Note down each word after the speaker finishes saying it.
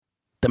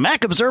The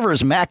Mac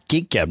Observer's Mac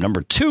Geek Gab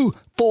number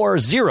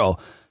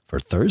 240 for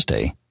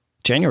Thursday,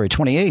 January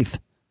 28th,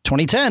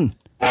 2010.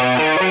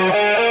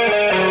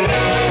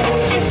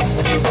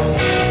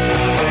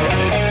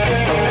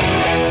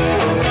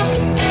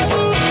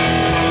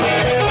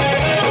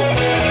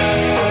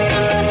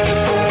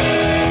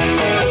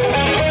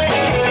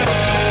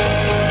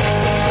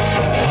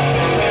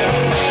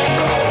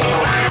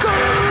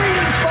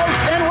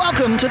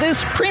 To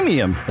this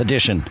premium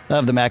edition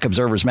of the Mac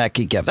Observer's Mac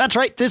Geek Gab. That's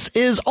right. This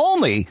is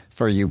only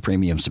for you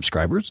premium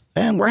subscribers,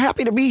 and we're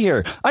happy to be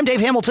here. I'm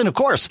Dave Hamilton, of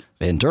course,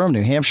 in Durham,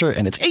 New Hampshire,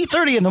 and it's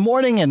 8:30 in the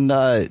morning, and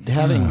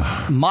having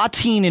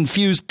Mateen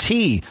infused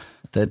tea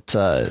that's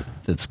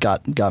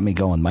got me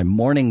going. My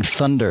morning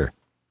thunder.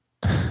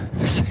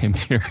 Same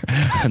here.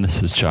 And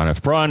this is John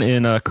F. Braun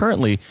in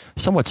currently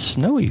somewhat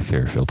snowy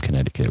Fairfield,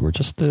 Connecticut. We're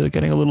just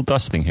getting a little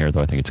dusting here,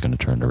 though I think it's going to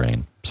turn to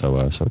rain. So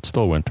it's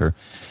still winter.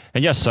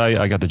 And yes,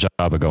 I got the job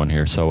of going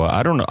here. So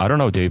I don't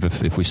know, Dave,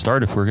 if we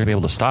start, if we're going to be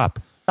able to stop.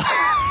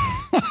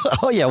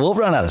 Oh, yeah, we'll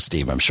run out of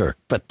steam, I'm sure.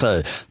 But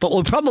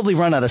we'll probably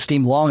run out of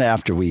steam long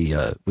after we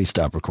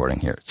stop recording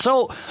here.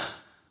 So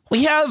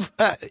we have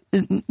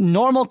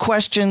normal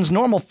questions,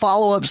 normal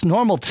follow-ups,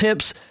 normal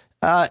tips.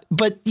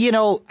 But,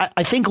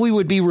 I think we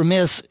would be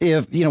remiss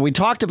if, we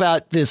talked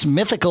about this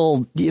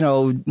mythical,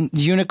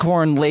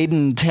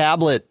 unicorn-laden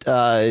tablet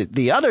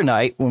the other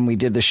night when we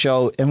did the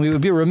show, and we would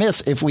be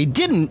remiss if we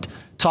didn't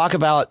talk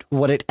about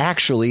what it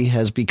actually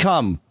has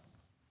become,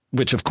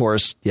 which, of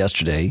course,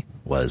 yesterday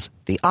was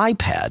the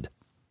iPad.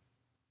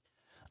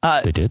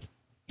 They did?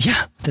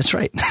 Yeah, that's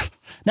right.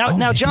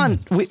 Now, John,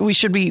 we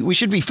should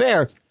be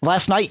fair.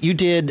 Last night you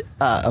did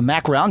a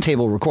Mac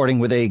Roundtable recording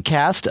with a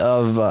cast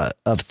of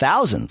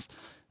thousands.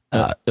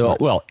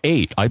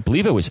 8. I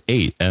believe it was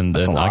 8, and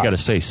I got to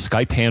say,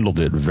 Skype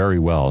handled it very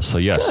well. So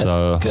yes,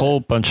 good.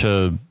 Whole bunch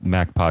of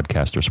Mac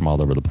podcasters from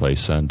all over the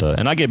place, and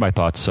I gave my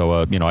thoughts.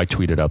 So I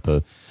tweeted out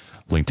the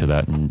link to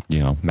that, and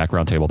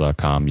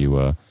MacRoundtable.com.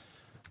 You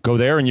go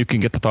there, and you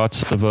can get the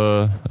thoughts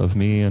of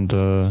me and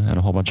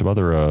a whole bunch of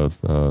other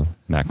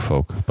Mac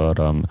folk. But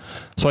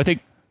so I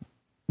think,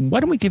 why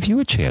don't we give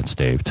you a chance,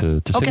 Dave,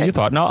 to say your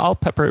thought? Now I'll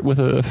pepper it with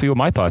a few of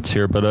my thoughts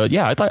here. But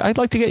I'd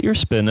like to get your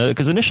spin,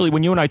 because initially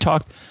when you and I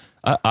talked,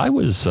 I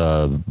was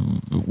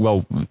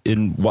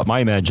in what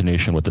my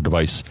imagination, what the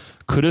device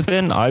could have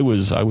been. I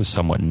was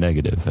somewhat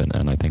negative,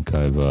 and I think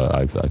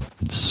I've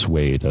been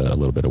swayed a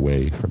little bit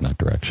away from that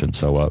direction.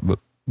 So,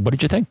 what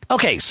did you think?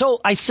 Okay, so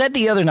I said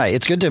the other night,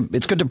 it's good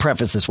to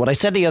preface this. What I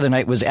said the other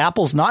night was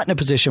Apple's not in a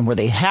position where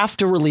they have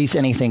to release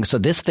anything, so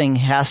this thing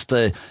has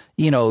to,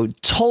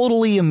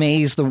 totally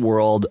amaze the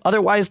world.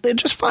 Otherwise, they're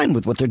just fine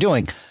with what they're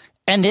doing.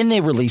 And then they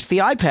released the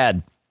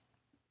iPad.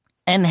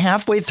 And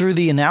halfway through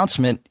the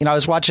announcement, I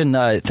was watching,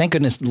 thank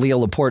goodness Leo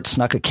Laporte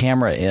snuck a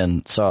camera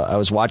in, so I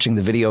was watching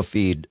the video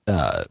feed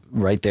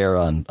right there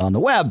on the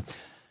web.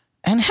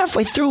 And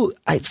halfway through,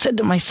 I said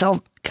to myself,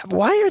 God,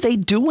 why are they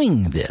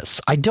doing this?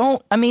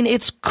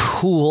 It's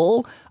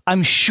cool.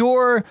 I'm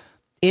sure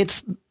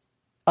it's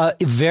a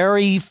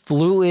very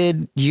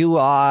fluid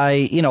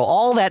UI,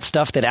 all that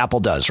stuff that Apple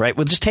does, right?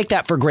 We'll just take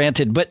that for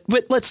granted, but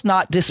let's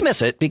not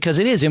dismiss it, because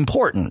it is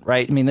important,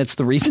 right? That's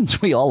the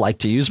reasons we all like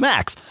to use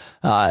Macs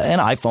and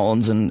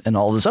iPhones and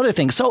all those other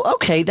things. So,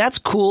 okay, that's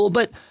cool.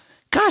 But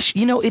gosh,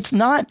 it's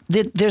not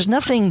that there's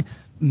nothing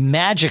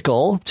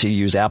magical, to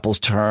use Apple's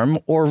term,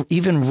 or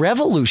even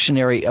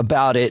revolutionary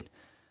about it.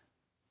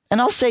 And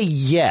I'll say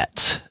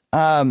yet.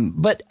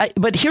 But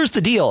here's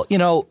the deal.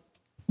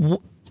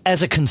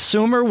 As a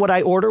consumer, would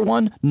I order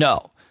one?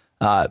 No.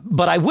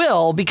 But I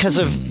will, because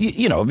of,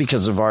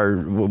 because of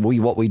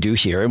what we do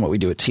here and what we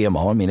do at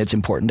TMO. It's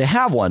important to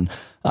have one.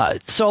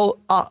 So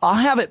I'll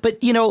have it. But,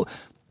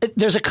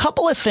 there's a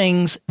couple of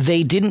things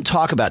they didn't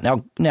talk about.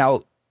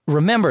 Now,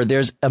 remember,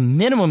 there's a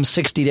minimum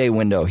 60-day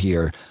window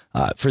here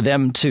for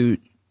them to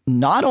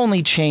not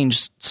only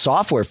change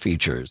software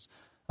features,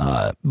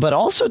 but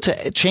also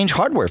to change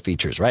hardware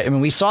features, right?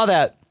 We saw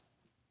that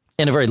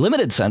in a very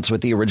limited sense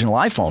with the original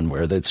iPhone,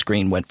 where the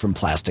screen went from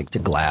plastic to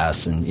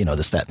glass and,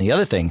 this, that, and the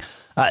other thing.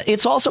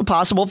 It's also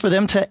possible for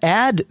them to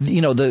add, I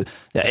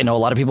know a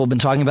lot of people have been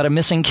talking about a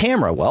missing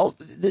camera. Well,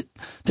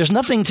 there's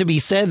nothing to be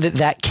said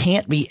that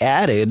can't be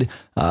added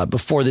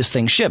before this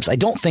thing ships. I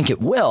don't think it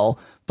will,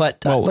 but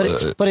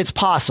it's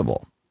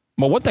possible.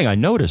 Well, one thing I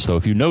noticed, though,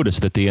 if you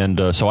noticed at the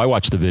end, so I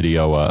watched the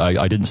video.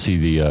 I didn't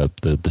see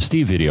the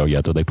Steve video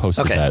yet, though they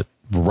posted that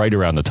right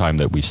around the time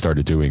that we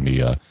started doing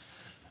the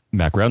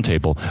Mac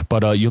Roundtable.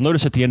 But you'll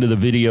notice at the end of the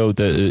video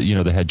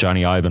that, they had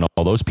Johnny Ive and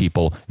all those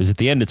people, is at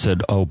the end it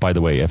said, oh, by the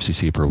way,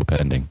 FCC approval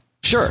pending.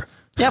 Sure.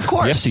 Yeah, of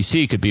course. The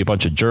FCC could be a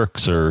bunch of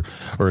jerks, or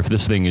if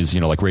this thing is,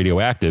 like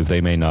radioactive,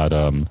 they may not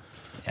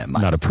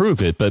not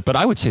approve it. But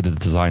I would say that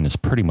the design is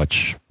pretty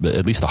much,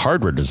 at least the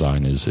hardware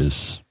design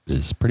is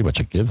pretty much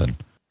a given.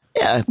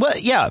 Yeah, well,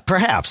 yeah,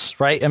 perhaps,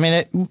 right?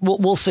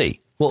 We'll see.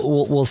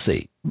 We'll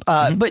see.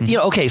 But,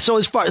 okay,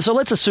 so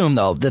let's assume,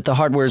 though, that the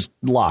hardware's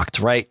locked,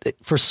 right?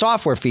 For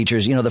software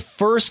features, the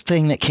first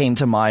thing that came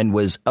to mind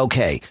was,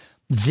 okay,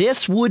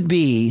 this would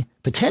be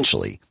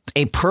potentially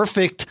a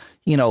perfect,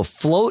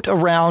 float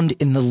around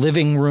in the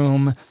living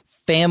room,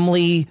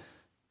 family,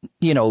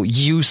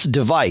 use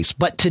device.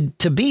 But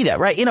to be that,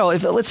 right?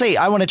 If let's say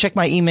I want to check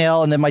my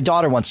email and then my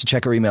daughter wants to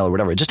check her email or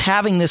whatever, just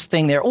having this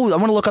thing there. Oh, I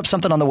want to look up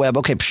something on the web.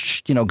 Okay.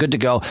 Good to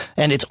go.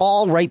 And it's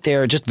all right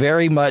there. Just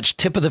very much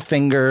tip of the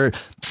finger,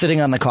 sitting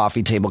on the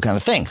coffee table kind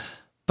of thing.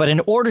 But in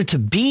order to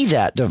be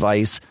that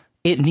device,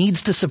 it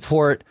needs to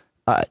support,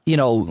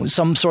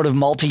 some sort of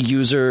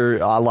multi-user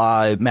a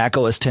la Mac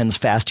OS X's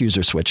fast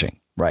user switching.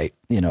 Right.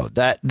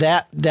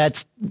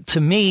 That's to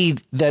me,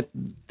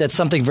 that's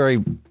something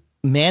very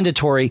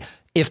mandatory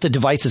if the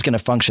device is going to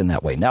function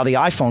that way. Now, the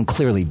iPhone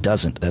clearly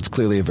doesn't. That's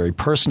clearly a very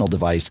personal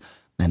device.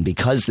 And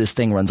because this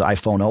thing runs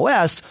iPhone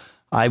OS,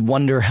 I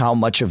wonder how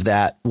much of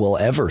that we'll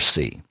ever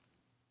see.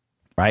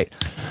 Right.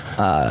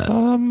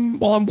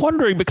 Well, I'm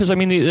wondering because,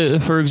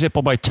 for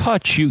example, by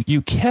touch,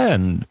 you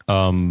can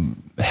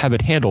have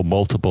it handle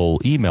multiple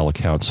email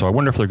accounts. So I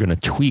wonder if they're going to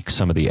tweak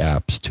some of the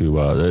apps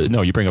to.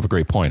 No, you bring up a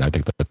great point. I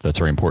think that's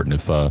very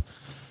important.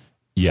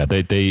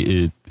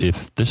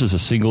 If this is a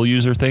single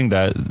user thing,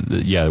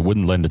 it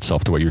wouldn't lend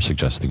itself to what you're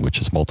suggesting, which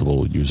is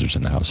multiple users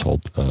in the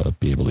household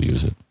be able to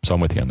use it. So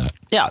I'm with you on that.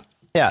 Yeah.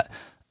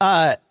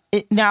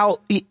 Now,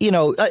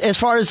 as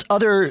far as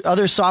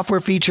other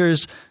software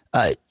features,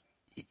 the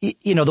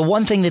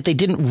one thing that they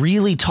didn't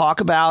really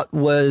talk about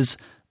was,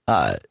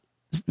 or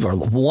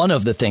one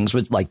of the things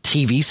was like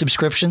TV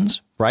subscriptions,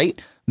 right?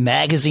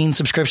 Magazine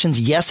subscriptions.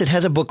 Yes, it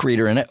has a book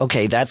reader in it.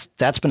 Okay, that's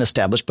been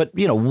established. But,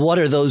 what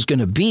are those going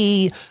to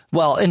be?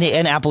 Well,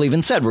 and Apple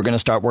even said we're going to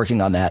start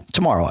working on that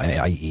tomorrow,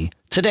 i.e.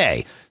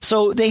 today.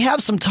 So they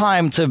have some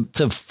time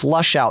to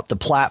flush out the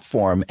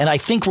platform. And I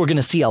think we're going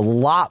to see a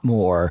lot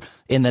more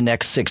in the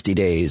next 60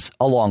 days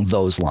along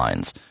those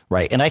lines.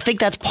 Right. And I think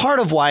that's part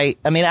of why,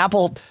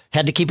 Apple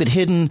had to keep it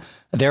hidden.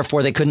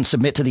 Therefore, they couldn't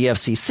submit to the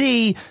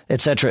FCC, et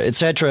cetera, et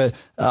cetera.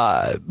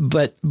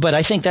 But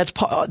I think that's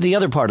the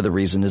other part of the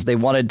reason is they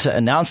wanted to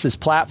announce this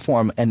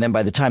platform. And then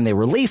by the time they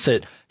release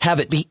it, have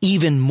it be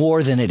even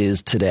more than it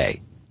is today.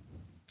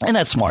 And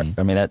that's smart.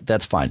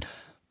 That's fine.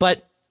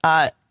 But,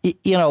 the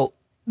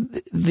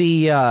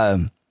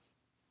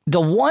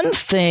one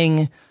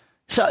thing.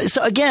 So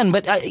again,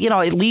 but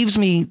it leaves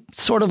me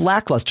sort of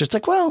lackluster. It's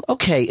like, well,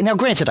 okay. Now,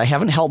 granted, I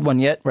haven't held one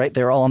yet, right?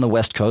 They're all on the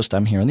West Coast.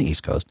 I'm here on the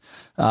East Coast.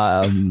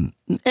 And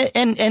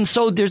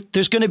so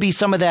there's going to be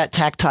some of that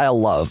tactile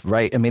love,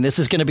 right? This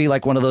is going to be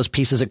like one of those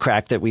pieces of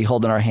crack that we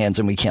hold in our hands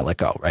and we can't let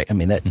go, right?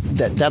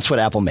 That's what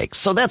Apple makes.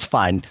 So that's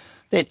fine.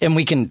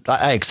 And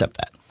I accept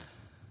that.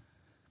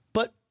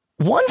 But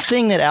one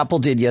thing that Apple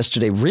did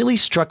yesterday really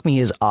struck me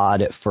as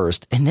odd at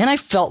first. And then I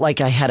felt like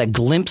I had a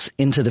glimpse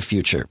into the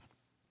future.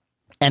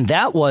 And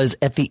that was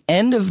at the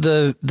end of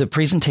the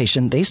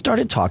presentation, they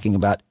started talking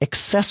about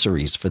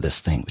accessories for this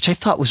thing, which I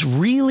thought was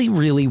really,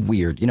 really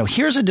weird.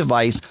 Here's a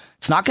device.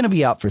 It's not going to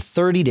be out for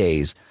 30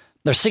 days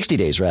or 60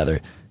 days,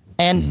 rather.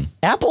 And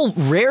Apple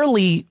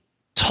rarely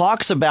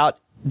talks about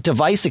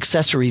device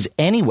accessories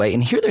anyway.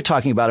 And here they're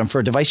talking about them for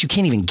a device you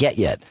can't even get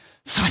yet.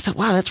 So I thought,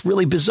 wow, that's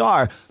really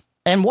bizarre.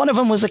 And one of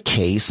them was a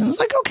case. And I was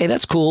like, okay,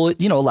 that's cool.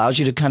 It, allows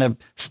you to kind of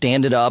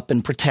stand it up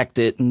and protect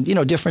it and,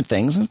 different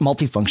things.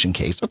 Multifunction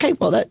case. Okay,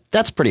 well,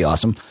 that's pretty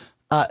awesome.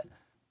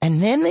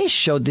 And then they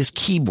showed this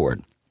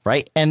keyboard,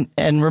 right? And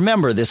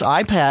remember, this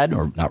iPad,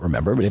 or not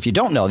remember, but if you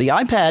don't know, the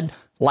iPad,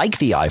 like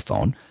the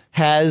iPhone,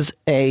 has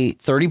a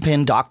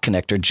 30-pin dock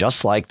connector,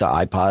 just like the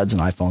iPods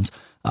and iPhones,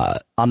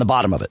 on the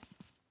bottom of it.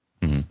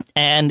 Mm-hmm.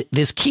 And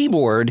this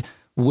keyboard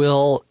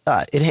will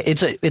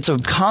it's a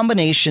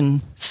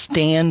combination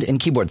stand and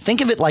keyboard.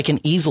 Think of it like an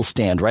easel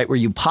stand, right? Where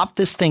you pop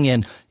this thing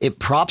in, it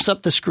props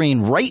up the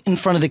screen right in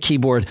front of the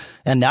keyboard,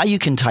 and now you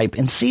can type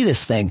and see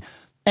this thing.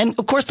 And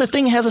of course, the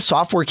thing has a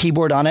software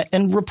keyboard on it,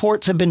 and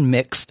reports have been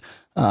mixed.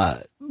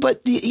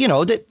 But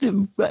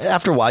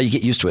after a while, you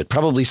get used to it.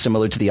 Probably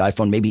similar to the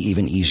iPhone, maybe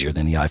even easier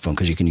than the iPhone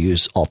because you can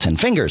use all 10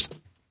 fingers.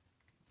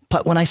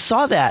 But when I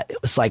saw that,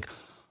 it was like,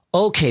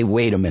 okay,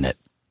 wait a minute.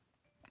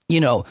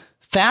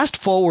 Fast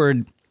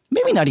forward,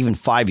 maybe not even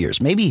 5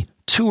 years, maybe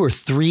 2 or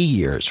 3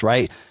 years,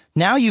 right?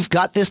 Now you've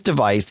got this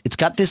device. It's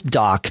got this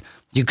dock.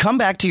 You come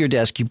back to your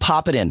desk, you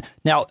pop it in.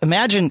 Now,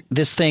 imagine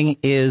this thing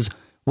is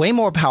way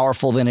more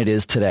powerful than it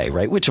is today,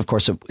 right? Which, of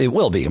course, it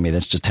will be.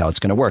 That's just how it's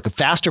going to work. A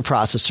faster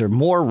processor,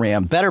 more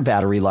RAM, better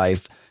battery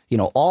life,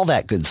 all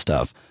that good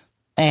stuff.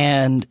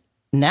 And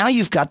now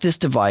you've got this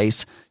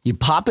device. You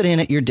pop it in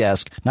at your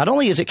desk. Not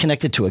only is it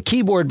connected to a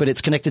keyboard, but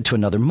it's connected to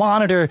another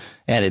monitor,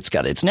 and it's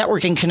got its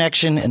networking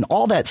connection and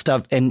all that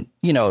stuff. And,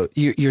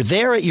 you're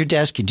there at your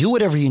desk. You do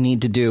whatever you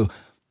need to do.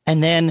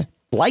 And then,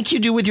 like you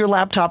do with your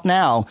laptop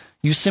now,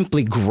 you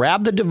simply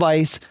grab the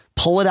device,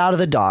 pull it out of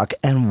the dock,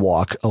 and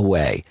walk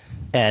away.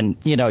 And,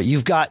 now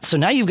you've got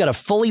a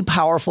fully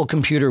powerful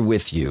computer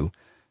with you.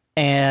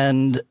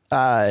 And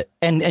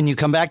you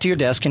come back to your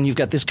desk and you've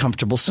got this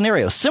comfortable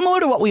scenario, similar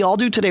to what we all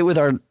do today with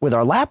our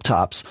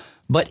laptops,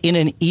 but in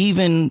an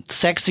even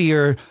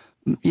sexier,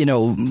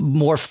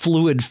 more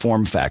fluid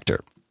form factor.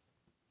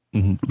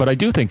 Mm-hmm. But I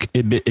do think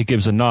it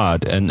gives a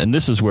nod. And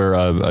this is where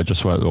I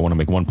want to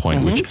make one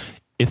point, which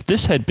if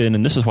this had been,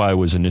 and this is why I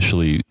was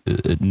initially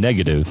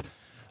negative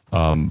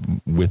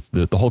with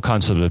the whole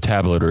concept of a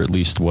tablet, or at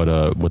least what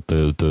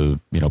the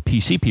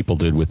PC people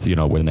did with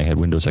when they had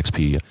Windows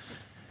XP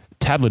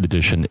tablet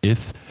edition.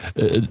 If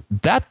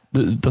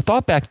the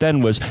thought back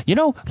then was,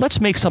 let's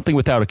make something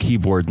without a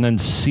keyboard and then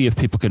see if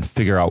people can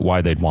figure out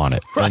why they'd want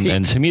it. Right.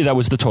 And to me, that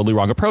was the totally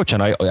wrong approach.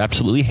 And I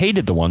absolutely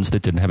hated the ones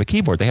that didn't have a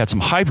keyboard. They had some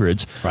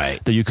hybrids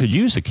that you could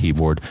use a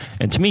keyboard.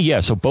 And to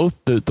me, so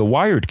both the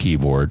wired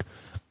keyboard,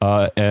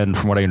 and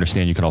from what I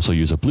understand, you can also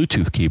use a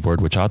Bluetooth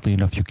keyboard, which oddly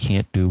enough you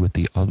can't do with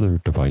the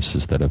other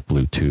devices that have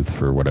Bluetooth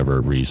for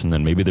whatever reason.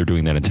 And maybe they're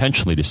doing that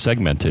intentionally to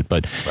segment it.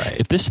 But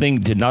if this thing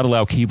did not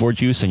allow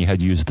keyboard use and you had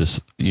to use this,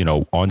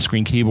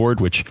 on-screen keyboard,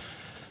 which,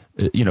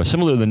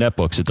 similar to the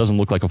netbooks, it doesn't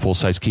look like a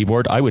full-size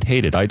keyboard, I would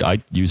hate it.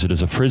 I'd use it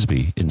as a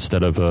Frisbee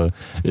instead of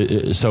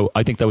so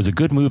I think that was a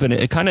good move. And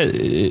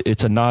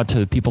it's a nod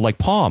to people like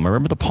Palm.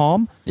 Remember the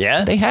Palm?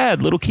 Yeah. They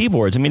had little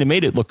keyboards. I mean, it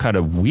made it look kind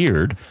of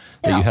weird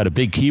that you had a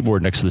big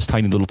keyboard next to this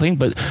tiny little thing,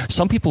 but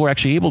some people were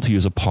actually able to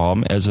use a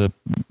Palm as a,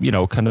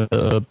 kind of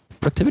a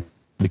productivity,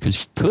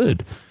 because you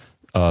could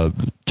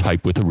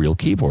type with a real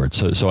keyboard.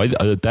 So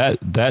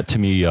that to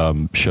me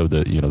showed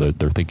that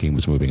their thinking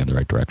was moving in the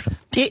right direction.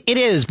 It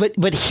is, but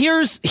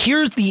here's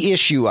the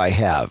issue I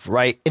have,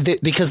 right?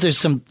 Because there's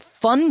some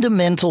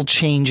fundamental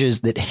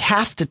changes that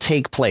have to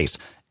take place.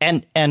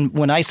 And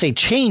when I say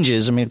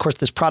changes, I mean, of course,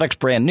 this product's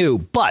brand new,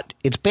 but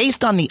it's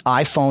based on the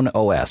iPhone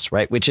OS,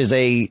 right? Which is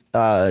a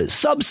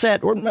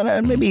subset, or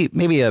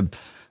maybe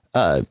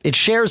it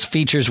shares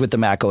features with the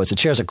Mac OS. It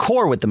shares a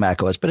core with the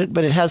Mac OS, but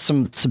it has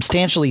some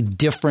substantially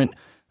different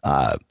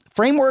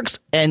frameworks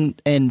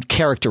and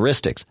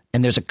characteristics.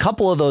 And there's a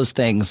couple of those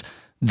things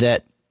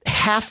that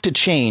have to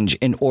change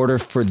in order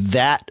for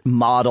that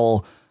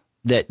model,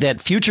 that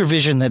future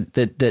vision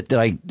that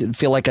I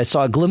feel like I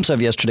saw a glimpse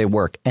of yesterday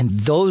work. And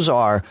those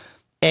are,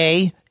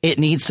 it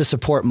needs to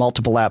support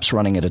multiple apps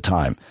running at a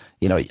time.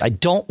 I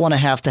don't want to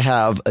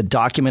have a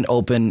document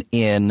open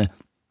in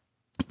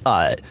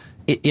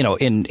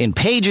in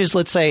Pages,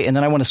 let's say, and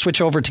then I want to switch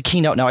over to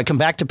Keynote. Now I come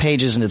back to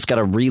Pages and it's got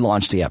to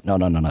relaunch the app. No.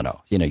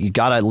 You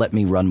got to let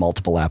me run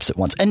multiple apps at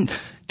once. And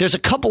there's a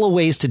couple of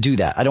ways to do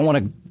that. I don't want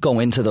to go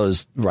into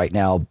those right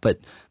now, but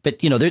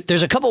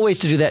there's a couple of ways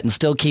to do that and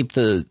still keep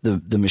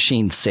the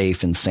machine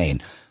safe and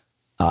sane.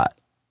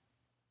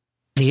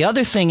 The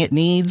other thing it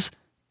needs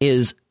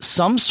is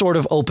some sort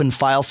of open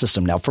file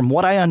system. Now, from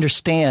what I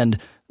understand,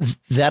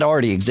 that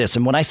already exists.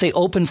 And when I say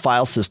open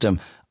file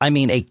system, I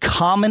mean a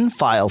common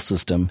file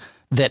system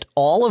that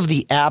all of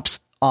the apps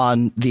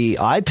on the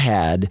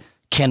iPad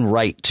can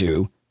write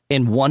to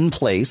in one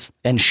place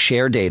and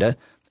share data,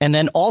 and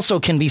then also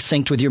can be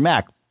synced with your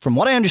Mac. From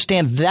what I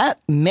understand, that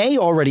may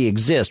already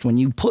exist. When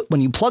you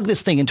plug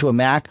this thing into a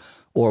Mac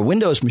or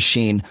Windows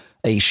machine,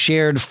 a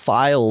shared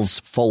files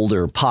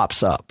folder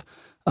pops up.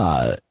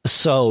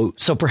 So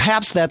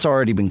perhaps that's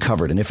already been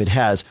covered. And if it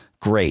has,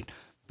 great.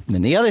 And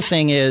then the other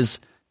thing is,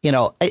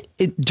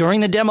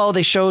 during the demo,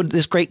 they showed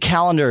this great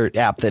calendar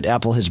app that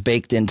Apple has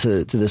baked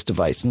into this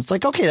device. And it's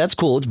like, okay, that's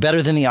cool. It's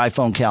better than the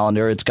iPhone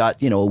calendar. It's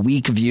got, a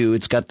week view.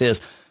 It's got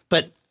this.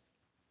 But,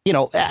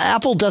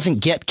 Apple doesn't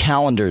get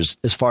calendars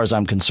as far as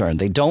I'm concerned.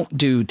 They don't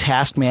do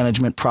task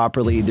management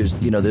properly.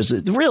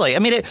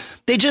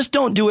 They just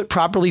don't do it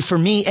properly for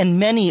me and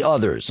many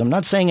others. I'm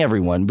not saying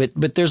everyone,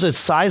 but there's a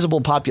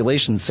sizable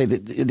population that say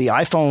that the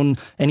iPhone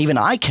and even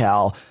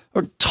iCal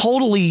are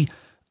totally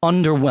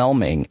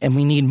underwhelming, and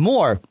we need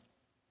more.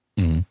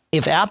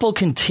 If Apple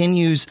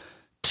continues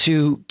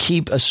to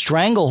keep a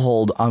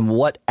stranglehold on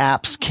what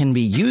apps can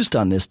be used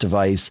on this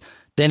device,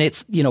 then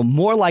it's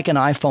more like an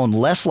iPhone,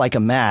 less like a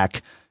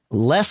Mac.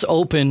 Less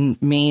open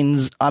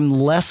means I'm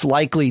less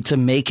likely to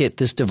make it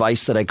this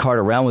device that I cart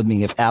around with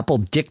me if Apple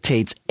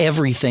dictates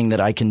everything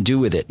that I can do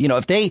with it.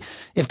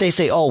 If they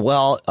say, oh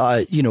well,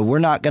 we're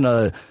not going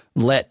to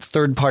let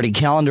third-party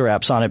calendar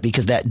apps on it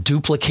because that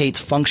duplicates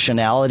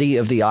functionality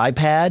of the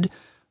iPad.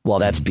 Well,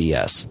 that's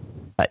BS.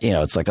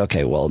 It's like,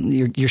 okay, well,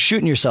 you're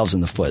shooting yourselves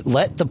in the foot.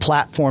 Let the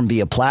platform be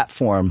a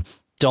platform.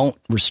 Don't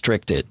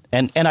restrict it.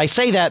 And I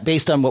say that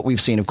based on what we've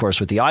seen, of course,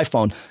 with the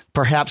iPhone.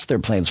 Perhaps their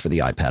plans for the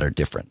iPad are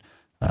different.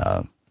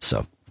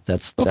 So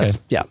that's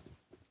yeah.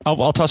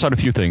 I'll toss out a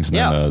few things.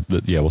 And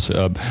then, we'll see.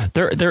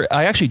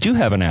 I actually do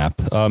have an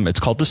app. It's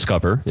called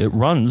Discover. It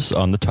runs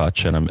on the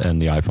Touch and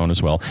the iPhone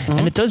as well,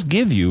 and it does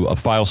give you a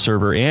file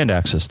server and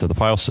access to the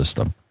file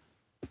system.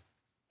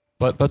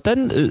 But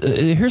then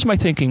here's my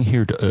thinking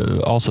here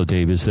also,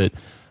 Dave, is that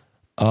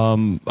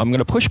I'm going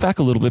to push back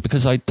a little bit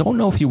because I don't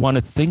know if you want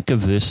to think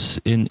of this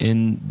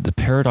in the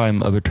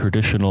paradigm of a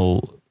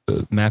traditional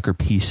Mac or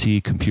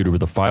PC computer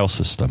with a file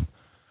system.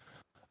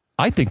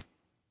 I think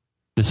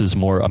this is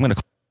more, I'm going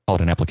to call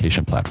it an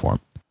application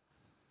platform.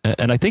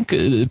 And I think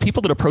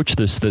people that approach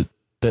this that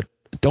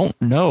don't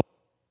know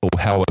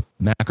how a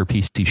Mac or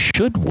PC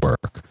should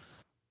work,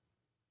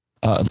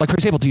 like, for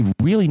example, do you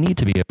really need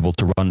to be able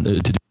to run, to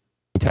do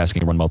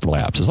tasking and run multiple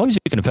apps? As long as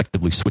you can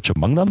effectively switch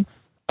among them,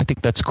 I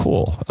think that's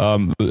cool.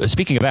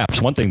 Speaking of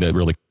apps, one thing that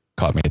really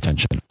caught my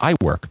attention,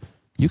 iWork.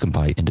 you can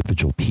buy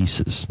individual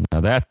pieces. Now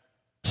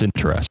that's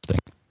interesting.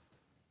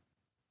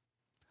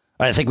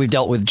 I think we've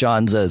dealt with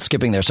John's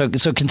skipping there. So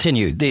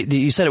continue.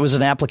 You said it was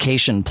an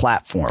application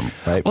platform,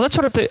 right? Well, that's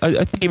what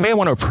I think you may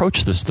want to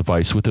approach this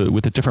device with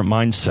a different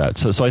mindset.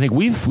 So I think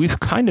we've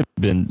kind of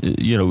been,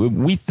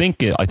 we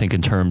think, I think,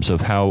 in terms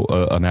of how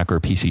a Mac or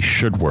a PC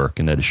should work,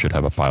 and that it should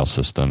have a file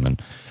system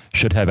and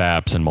should have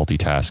apps and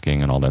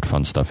multitasking and all that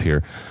fun stuff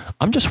here.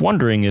 I'm just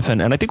wondering if,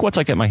 and I think once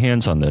I get my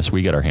hands on this,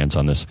 we get our hands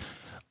on this,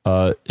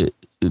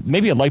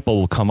 maybe a light bulb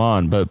will come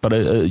on, but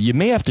you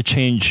may have to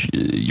change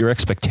your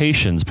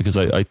expectations, because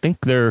I think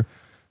they're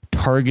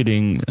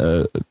targeting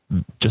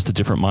just a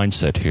different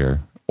mindset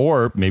here.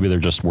 Or maybe they're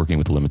just working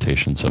with the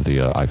limitations of the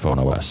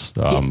iPhone OS.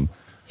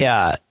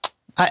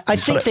 I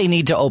think they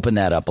need to open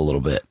that up a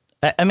little bit.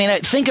 I mean,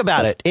 think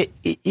about it.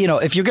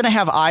 If you're going to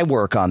have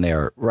iWork on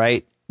there,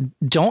 right,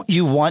 don't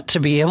you want to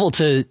be able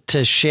to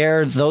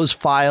share those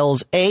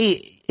files?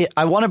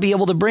 I want to be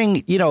able to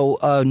bring,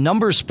 a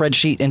numbers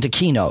spreadsheet into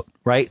Keynote,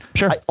 right?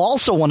 Sure. I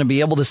also want to be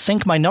able to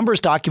sync my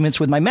numbers documents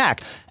with my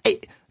Mac.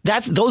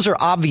 Those are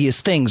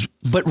obvious things,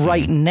 but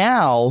right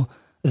now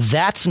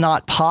that's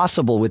not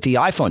possible with the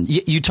iPhone.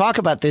 You talk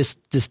about this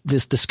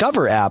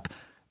Discover app.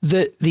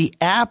 The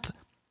app,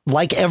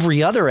 like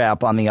every other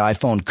app on the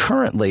iPhone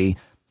currently,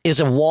 is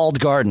a walled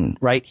garden,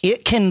 right?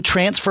 It can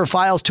transfer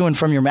files to and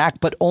from your Mac,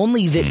 but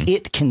only that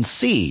it can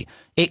see.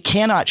 It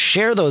cannot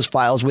share those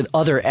files with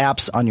other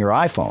apps on your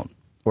iPhone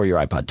or your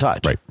iPod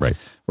Touch.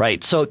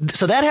 Right. So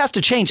that has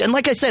to change. And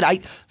like I said,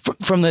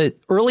 from the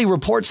early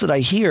reports that I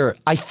hear,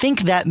 I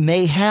think that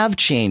may have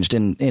changed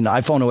in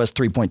iPhone OS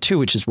 3.2,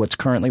 which is what's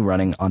currently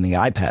running on the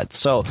iPad.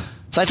 So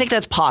I think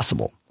that's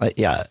possible. I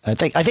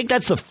think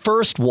that's the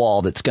first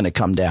wall that's going to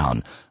come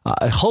down.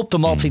 I hope the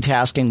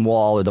multitasking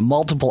wall or the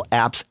multiple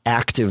apps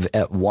active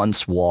at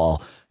once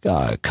wall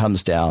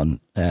comes down,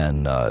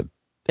 and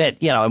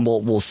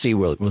we'll see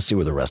where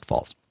the rest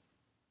falls.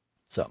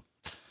 So,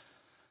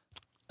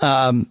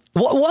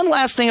 one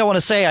last thing I want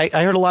to say.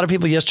 I heard a lot of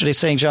people yesterday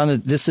saying, John,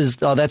 that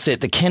that's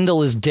it. The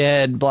Kindle is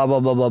dead. Blah blah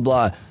blah blah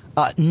blah.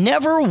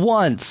 Never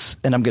once,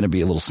 and I'm going to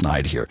be a little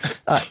snide here,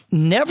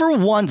 never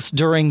once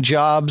during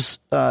Jobs'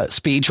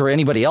 speech or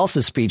anybody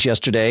else's speech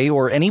yesterday,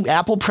 or any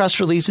Apple press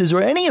releases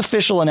or any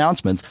official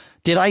announcements,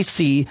 did I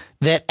see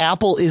that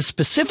Apple is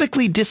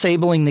specifically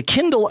disabling the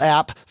Kindle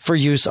app for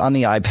use on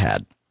the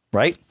iPad,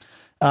 right?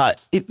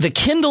 The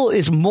Kindle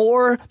is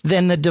more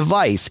than the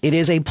device. It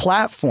is a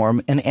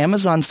platform, and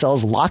Amazon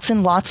sells lots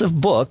and lots of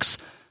books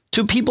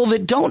to people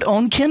that don't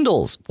own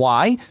Kindles.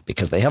 Why?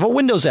 Because they have a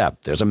Windows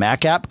app. There's a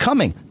Mac app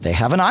coming. They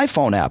have an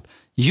iPhone app.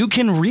 You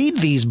can read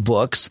these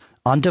books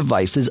on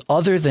devices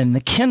other than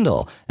the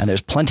Kindle, and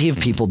there's plenty of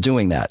people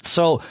doing that.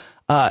 So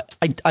I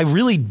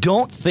really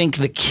don't think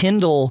the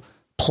Kindle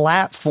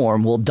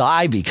platform will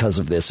die because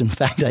of this. In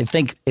fact, I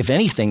think, if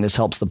anything, this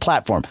helps the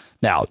platform.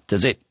 Now,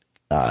 does it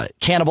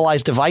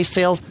cannibalize device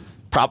sales?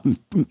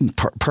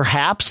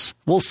 Perhaps.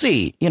 We'll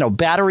see.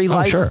 Battery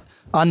life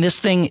on this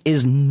thing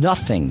is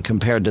nothing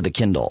compared to the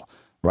Kindle,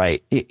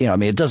 right?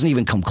 It doesn't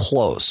even come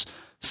close.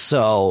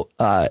 So,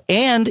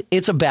 and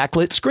it's a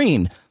backlit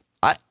screen.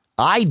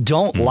 I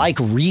don't like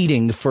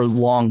reading for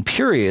long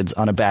periods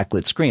on a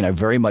backlit screen. I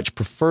very much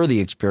prefer the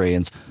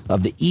experience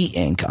of the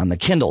e-ink on the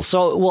Kindle.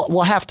 So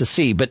we'll have to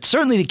see. But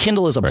certainly the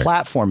Kindle as a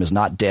platform is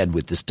not dead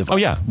with this device. Oh,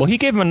 yeah. Well, he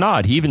gave him a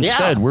nod. He even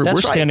said, we're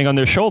standing on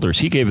their shoulders.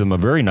 He gave them a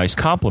very nice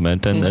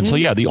compliment. And so,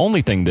 the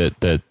only thing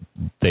that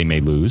they may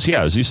lose,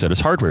 as you said,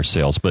 is hardware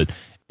sales. But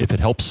if it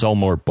helps sell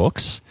more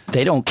books,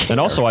 they don't care. And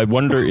also, I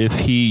wonder if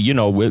he,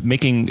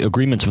 making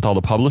agreements with all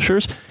the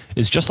publishers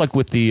is just like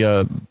with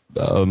the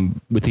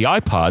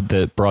iPod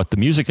that brought the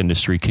music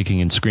industry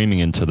kicking and screaming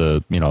into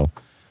the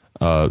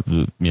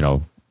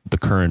the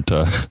current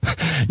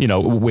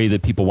way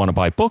that people want to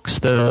buy books.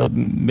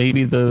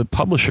 Maybe the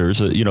publishers,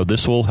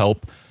 this will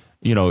help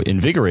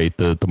invigorate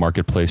the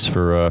marketplace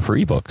for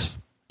ebooks.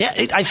 Yeah,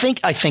 I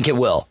think it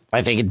will.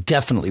 I think it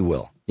definitely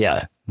will.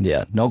 Yeah,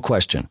 no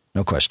question.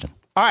 All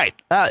right.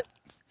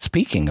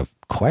 Speaking of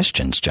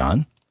questions,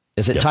 John,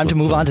 is it time to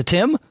move on to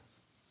Tim?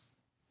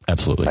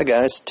 Absolutely. Hi,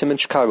 guys. Tim in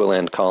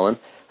Chicagoland calling.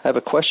 I have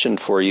a question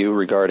for you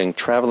regarding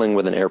traveling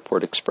with an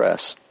Airport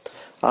Express.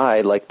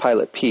 I, like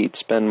Pilot Pete,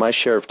 spend my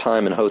share of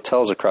time in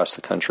hotels across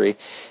the country,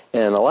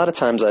 and a lot of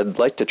times I'd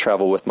like to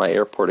travel with my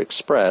Airport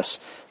Express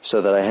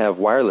so that I have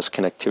wireless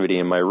connectivity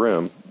in my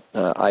room,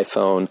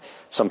 iPhone,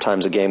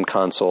 sometimes a game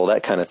console,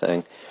 that kind of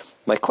thing.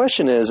 My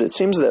question is, it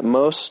seems that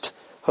most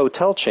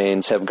hotel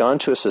chains have gone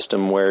to a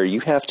system where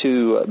you have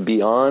to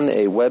be on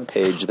a web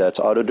page that's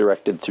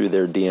auto-directed through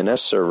their DNS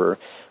server,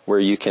 where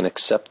you can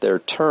accept their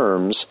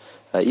terms,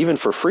 even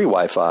for free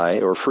Wi-Fi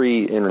or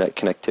free internet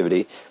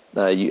connectivity.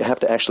 You have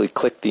to actually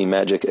click the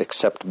magic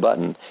accept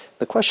button.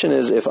 The question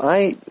is, if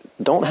I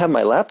don't have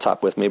my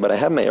laptop with me, but I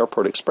have my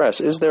Airport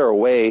Express, is there a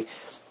way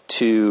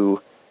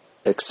to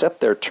accept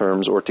their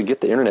terms or to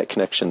get the internet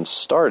connection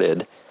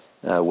started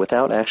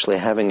without actually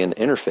having an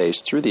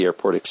interface through the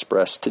Airport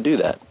Express to do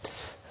that?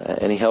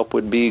 Any help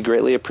would be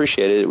greatly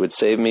appreciated. It would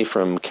save me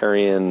from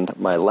carrying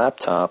my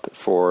laptop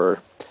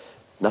for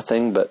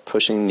Nothing but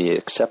pushing the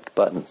accept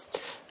button.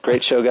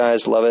 Great show,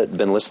 guys. Love it.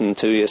 Been listening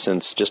to you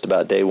since just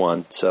about day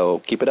one. So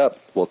keep it up.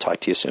 We'll talk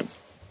to you soon.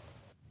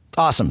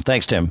 Awesome.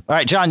 Thanks, Tim. All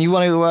right, John, you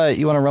want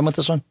to run with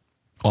this one?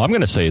 Well, I'm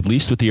going to say, at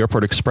least with the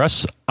Airport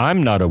Express,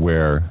 I'm not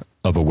aware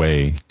of a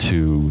way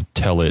to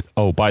tell it,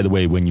 oh, by the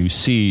way, when you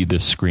see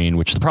this screen,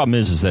 which the problem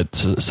is that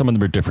some of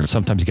them are different.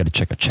 Sometimes you got to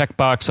check a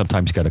checkbox.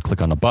 Sometimes you got to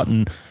click on a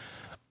button.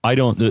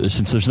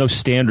 Since there's no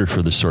standard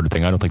for this sort of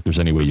thing, I don't think there's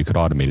any way you could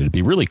automate it. It'd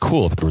be really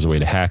cool if there was a way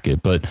to hack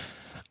it. But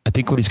I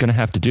think what he's going to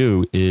have to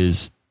do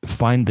is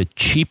find the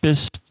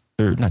cheapest,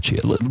 or not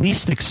cheap,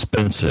 least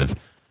expensive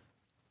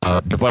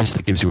device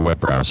that gives you a web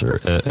browser.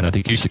 And I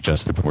think you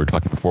suggested when we were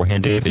talking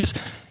beforehand, Dave, is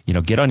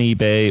get on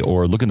eBay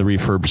or look in the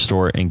refurb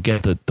store and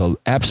get the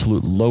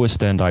absolute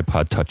lowest end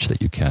iPod Touch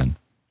that you can.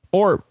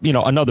 Or,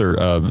 another,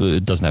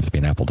 it doesn't have to be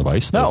an Apple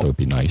device. No. That would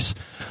be nice.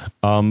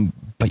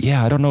 But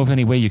yeah, I don't know of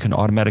any way you can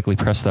automatically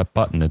press that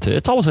button.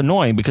 It's always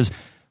annoying because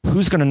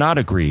who's going to not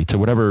agree to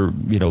whatever,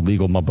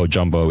 legal mumbo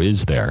jumbo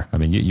is there? I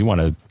mean, you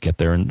want to get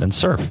there and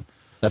surf.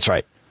 That's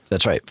right.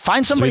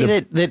 Find somebody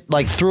that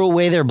like threw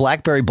away their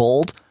BlackBerry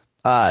Bold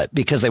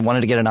because they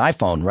wanted to get an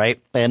iPhone,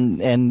 right?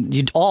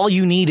 And all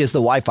you need is the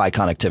Wi-Fi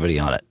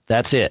connectivity on it.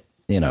 That's it,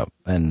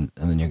 and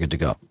then you're good to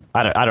go.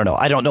 I don't know.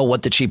 I don't know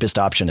what the cheapest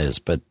option is,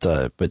 but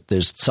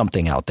there's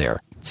something out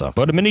there. So,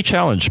 but a mini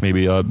challenge,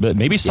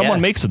 maybe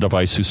someone makes a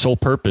device whose sole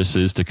purpose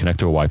is to connect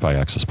to a Wi-Fi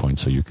access point,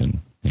 so you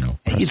can,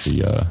 press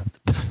the.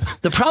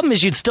 The problem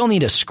is you'd still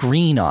need a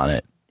screen on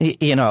it,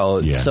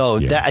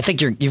 That, I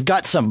think you've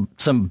got some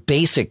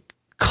basic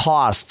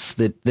costs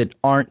that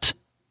aren't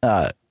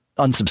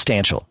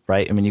unsubstantial,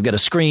 right? I mean, you've got a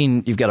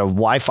screen, you've got a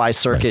Wi-Fi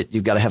circuit, right.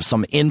 You've got to have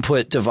some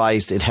input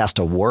device. It has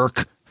to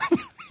work.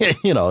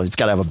 It's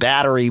got to have a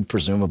battery,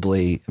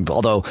 presumably.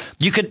 Although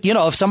you could,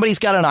 if somebody's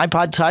got an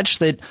iPod Touch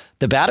that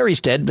the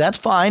battery's dead, that's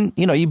fine.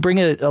 You bring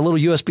a little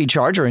USB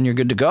charger and you're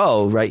good to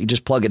go, right? You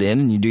just plug it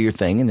in and you do your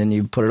thing and then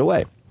you put it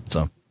away.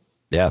 So,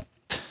 yeah.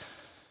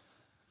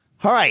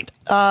 All right.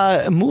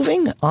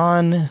 Moving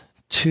on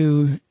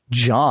to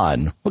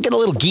John. We'll get a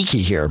little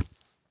geeky here.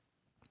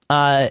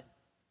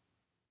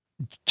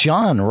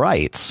 John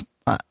writes,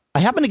 I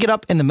happened to get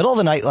up in the middle of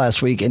the night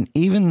last week, and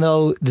even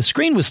though the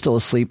screen was still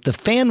asleep, the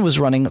fan was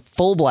running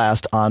full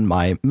blast on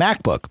my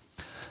MacBook.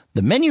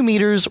 The menu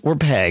meters were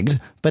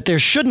pegged, but there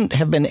shouldn't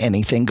have been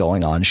anything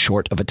going on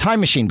short of a Time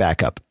Machine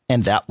backup,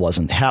 and that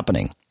wasn't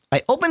happening.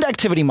 I opened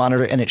Activity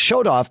Monitor, and it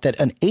showed off that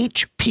an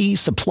HP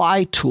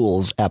Supply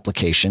Tools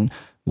application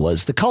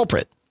was the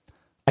culprit.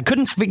 I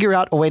couldn't figure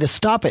out a way to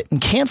stop it,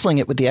 and canceling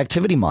it with the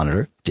Activity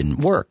Monitor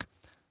didn't work.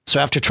 So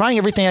after trying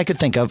everything I could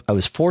think of, I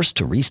was forced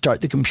to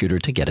restart the computer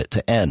to get it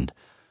to end.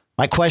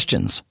 My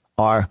questions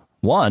are,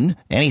 1,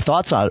 any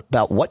thoughts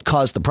about what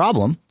caused the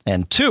problem?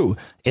 And 2,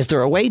 is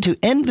there a way to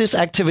end this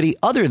activity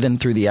other than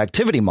through the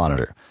Activity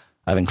Monitor?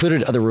 I've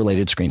included other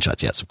related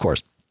screenshots. Yes, of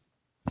course.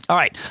 All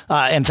right.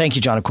 And thank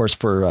you, John, of course,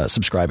 for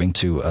subscribing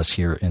to us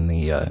here in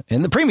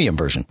the premium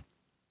version.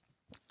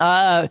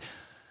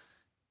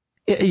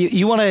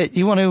 You want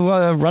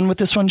to run with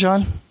this one,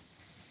 John?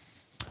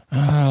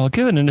 I'll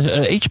give it an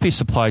HP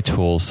Supply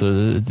Tools.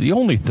 The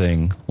only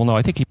thing, well, no,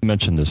 I think he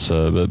mentioned this,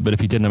 but if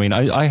he didn't, I mean,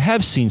 I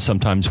have seen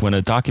sometimes when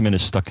a document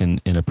is stuck in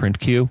a print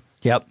queue.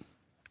 Yep.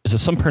 Is that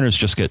some printers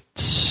just get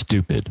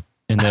stupid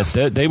in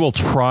that they will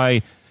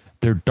try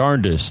their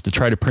darndest to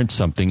try to print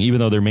something, even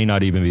though there may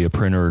not even be a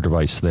printer or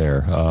device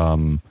there.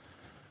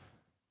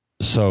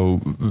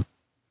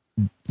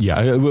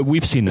 Yeah,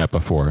 we've seen that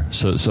before.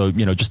 So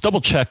just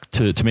double check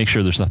to make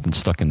sure there's nothing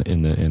stuck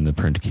in the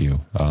print queue.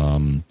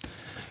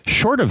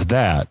 Short of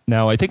that,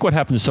 now I think what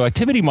happens, so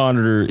Activity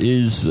Monitor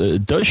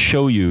does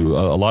show you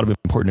a lot of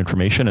important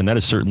information, and that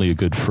is certainly a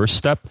good first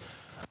step.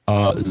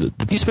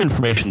 The piece of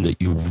information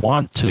that you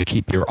want to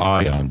keep your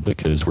eye on,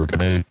 because we're going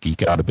to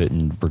geek out a bit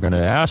and we're going to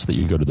ask that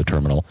you go to the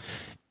terminal,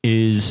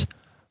 is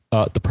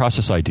the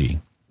process ID.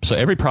 So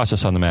every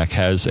process on the Mac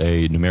has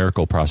a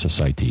numerical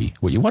process ID.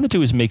 What you want to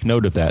do is make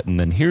note of that, and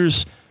then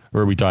here's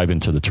where we dive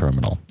into the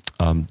terminal.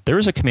 There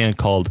is a command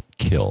called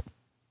kill.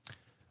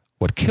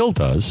 What kill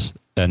does,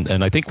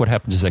 and I think what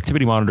happens is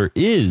Activity Monitor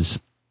is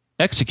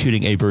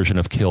executing a version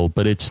of kill,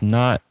 but it's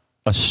not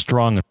a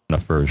strong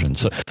enough version.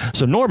 So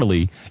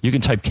normally you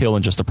can type kill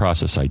in just a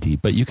process ID,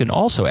 but you can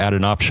also add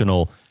an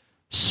optional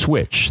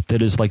switch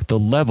that is like the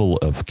level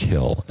of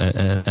kill.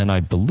 And I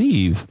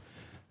believe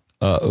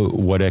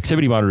what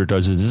Activity Monitor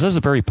does is it does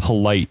a very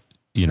polite,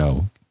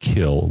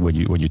 kill when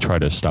you try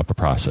to stop a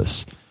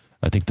process.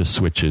 I think the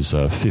switch is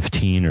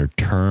 15 or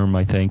term,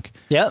 I think.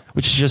 Yeah.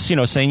 Which is just,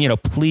 saying,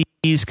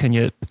 please, can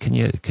you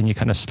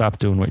kind of stop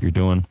doing what you're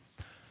doing?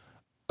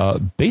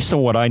 Based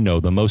on what I know,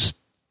 the most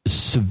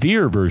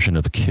severe version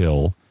of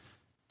kill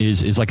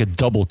is like a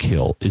double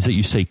kill. Is that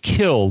you say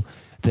kill,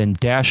 then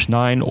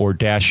 -9 or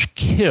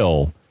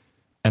 -kill,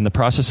 and the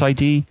process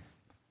ID.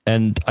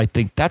 And I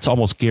think that's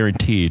almost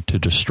guaranteed to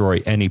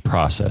destroy any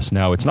process.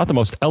 Now, it's not the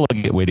most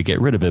elegant way to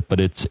get rid of it, but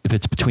if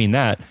it's between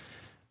that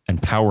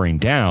and powering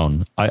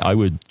down, I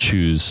would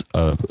choose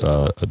a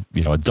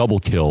double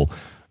kill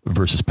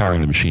versus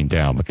powering the machine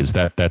down, because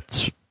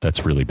that's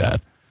really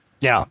bad.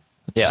 Yeah.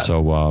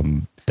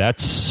 So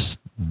that's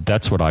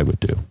what I would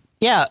do.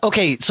 Yeah.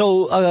 Okay.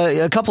 So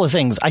a couple of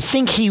things. I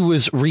think he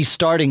was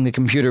restarting the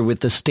computer with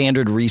the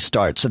standard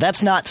restart. So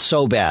that's not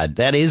so bad.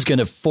 That is going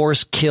to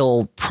force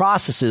kill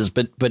processes,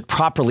 but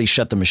properly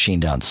shut the machine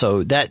down.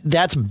 So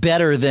that's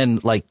better than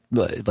like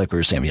we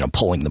were saying,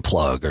 pulling the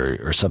plug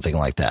or something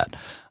like that.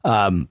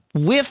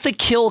 With the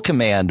kill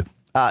command,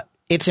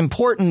 it's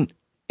important,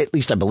 at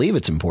least I believe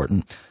it's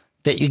important,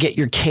 that you get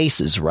your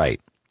cases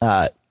right.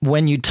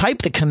 When you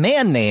type the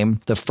command name,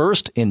 the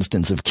first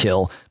instance of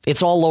kill,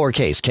 it's all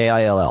lowercase,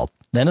 KILL,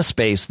 then a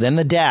space, then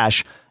the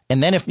dash.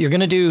 And then if you're going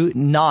to do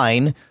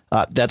 9,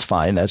 that's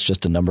fine. That's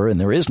just a number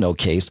and there is no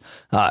case.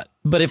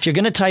 But if you're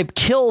going to type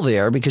kill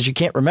there because you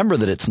can't remember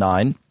that it's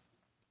 9,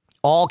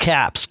 all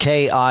caps,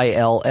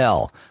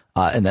 KILL,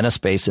 and then a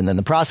space and then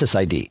the process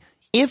ID.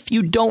 If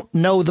you don't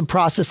know the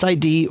process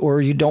ID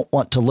or you don't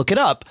want to look it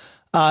up,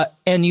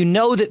 and you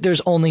know that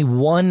there's only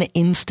one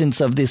instance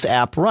of this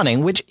app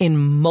running, which in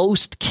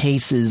most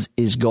cases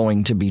is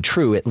going to be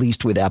true, at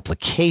least with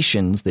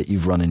applications that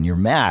you've run in your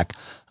Mac,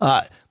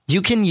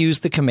 you can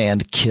use the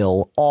command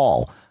kill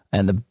all.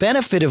 And the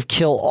benefit of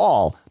kill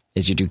all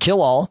is you do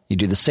kill all, you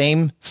do the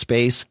same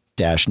space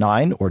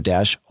 -9 or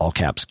dash all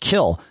caps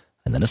kill,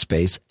 and then a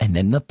space, and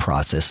then the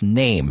process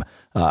name.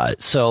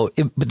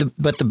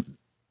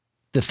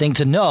 The thing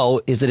to know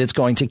is that it's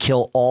going to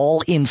kill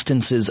all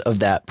instances of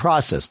that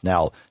process.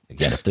 Now,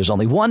 again, if there's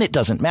only one, it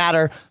doesn't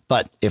matter.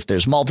 But if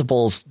there's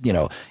multiples,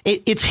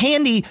 it's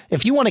handy.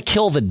 If you want to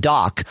kill the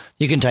dock,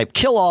 you can type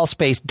kill all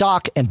space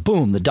dock and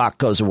boom, the dock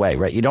goes away,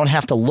 right? You don't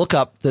have to look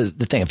up the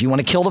thing. If you want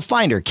to kill the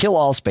finder, kill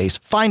all space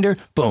finder,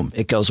 boom,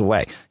 it goes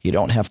away. You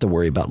don't have to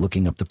worry about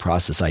looking up the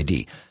process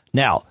ID.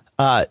 Now,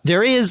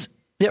 there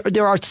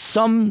are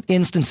some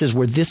instances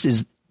where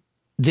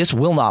this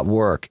will not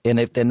work. And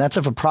that's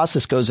if a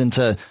process goes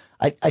into,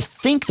 I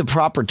think the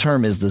proper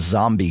term is the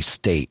zombie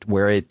state,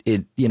 where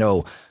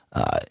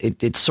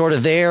it's sort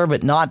of there,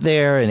 but not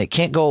there, and it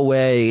can't go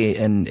away.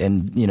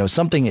 And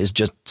something is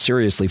just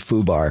seriously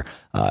foobar.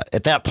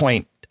 At that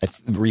point,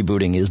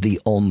 rebooting is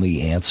the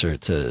only answer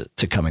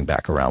to coming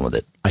back around with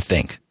it, I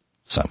think.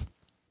 So,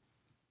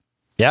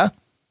 yeah.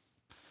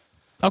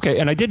 Okay,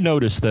 and I did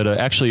notice that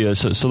actually,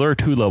 so there are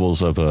 2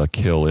 levels of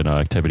kill in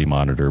Activity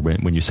Monitor.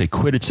 When you say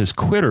quit, it says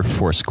quit or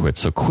force quit.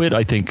 So quit,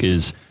 I think,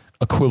 is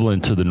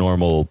equivalent to the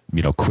normal,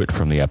 quit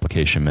from the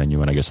application menu,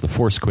 and I guess the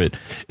force quit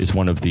is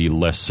one of the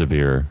less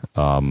severe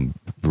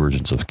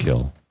versions of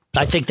kill.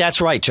 So. I think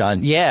that's right,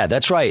 John. Yeah,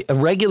 that's right. A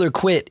regular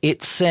quit,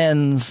 it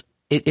sends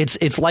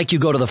it's like you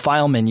go to the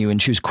file menu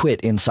and choose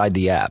quit inside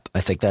the app.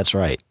 I think that's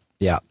right.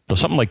 Yeah. So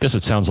something like this,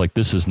 it sounds like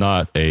this is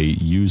not a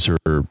user,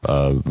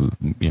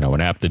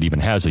 an app that even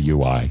has a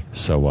UI.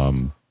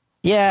 So,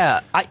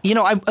 yeah,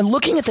 I'm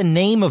looking at the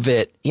name of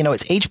it.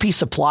 It's HP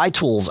Supply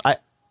Tools.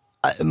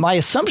 My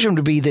assumption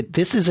would be that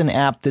this is an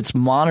app that's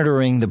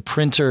monitoring the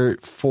printer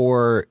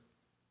for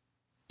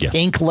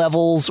ink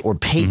levels or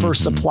paper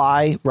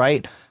supply,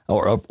 right?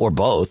 Or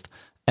both.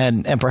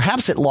 And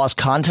perhaps it lost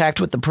contact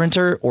with the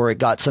printer, or it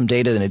got some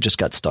data and it just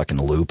got stuck in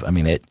a loop. I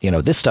mean,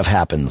 this stuff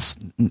happens.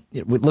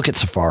 Look at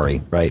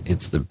Safari, right?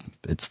 It's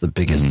the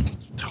biggest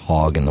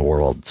hog in the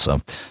world.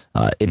 So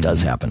it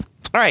does happen.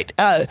 All right.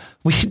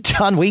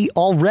 John, we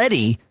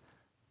already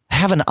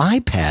have an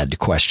iPad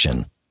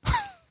question.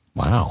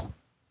 Wow.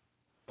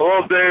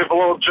 Hello, Dave.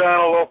 Hello, John.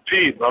 Hello,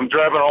 Pete. I'm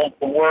driving home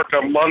from work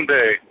on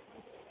Monday,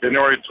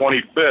 January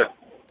 25th.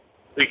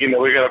 Thinking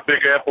that we got a big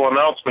Apple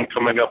announcement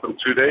coming up in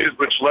 2 days,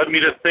 which led me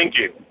to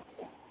thinking,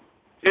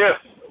 if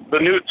the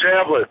new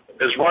tablet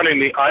is running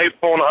the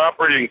iPhone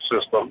operating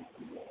system,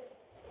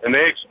 and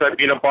they expect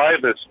me to buy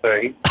this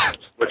thing,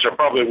 which I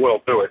probably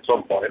will do at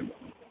some point,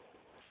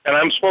 and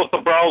I'm supposed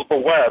to browse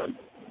the web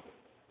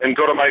and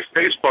go to my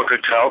Facebook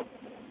account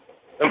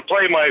and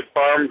play my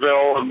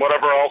Farmville and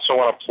whatever else I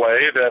want to play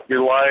that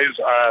relies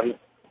on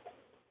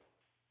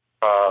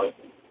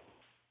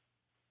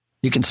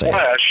you can say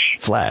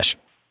Flash.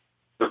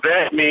 Does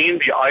that mean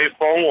the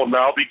iPhone will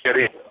now be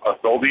getting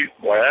Adobe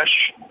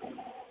Flash?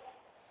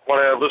 I want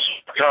to have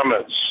listener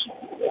comments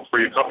before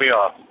you cut me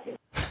off.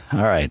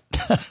 All right.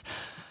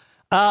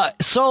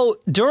 So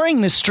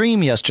during the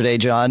stream yesterday,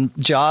 John,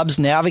 Jobs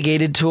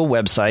navigated to a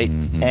website,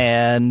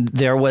 and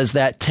there was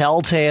that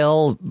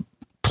telltale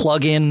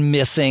plug-in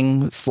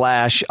missing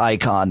Flash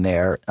icon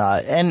there.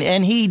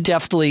 And he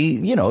definitely,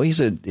 he's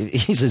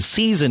a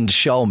seasoned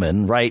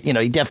showman, right?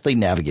 He definitely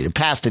navigated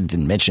past it,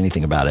 didn't mention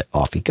anything about it.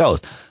 Off he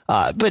goes.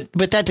 But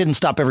that didn't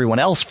stop everyone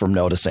else from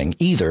noticing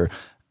either.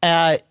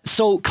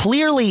 So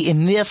clearly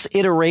in this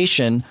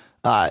iteration,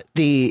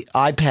 the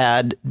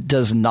iPad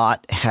does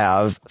not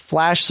have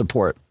Flash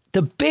support.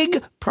 The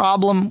big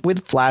problem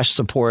with Flash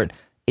support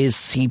is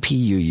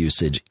CPU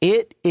usage.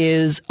 It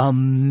is a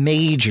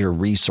major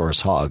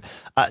resource hog.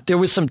 There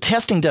was some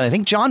testing done. I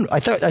think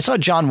I saw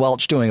John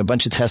Welch doing a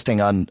bunch of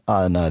testing on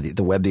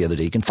the web the other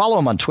day. You can follow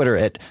him on Twitter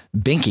at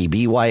Bynkii,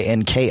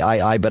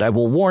 BYNKII. But I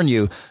will warn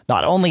you,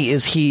 not only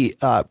is he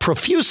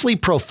profusely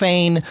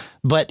profane,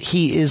 but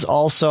he is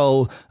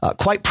also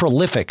quite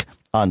prolific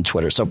on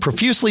Twitter. So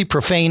profusely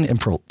profane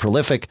and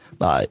prolific.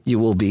 You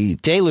will be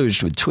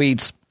deluged with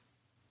tweets.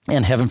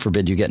 And heaven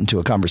forbid you get into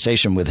a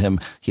conversation with him.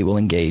 He will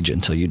engage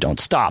until you don't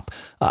stop.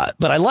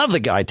 But I love the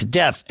guy to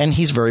death, and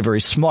he's very,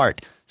 very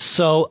smart.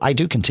 So I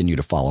do continue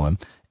to follow him.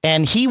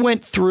 And he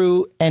went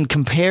through and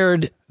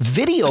compared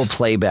video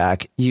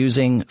playback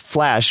using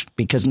Flash,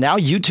 because now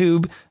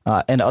YouTube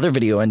and other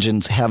video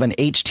engines have an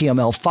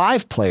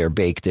HTML5 player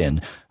baked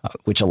in,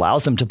 which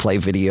allows them to play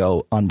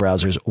video on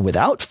browsers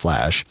without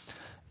Flash.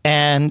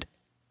 And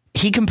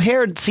he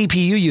compared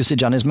CPU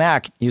usage on his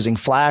Mac using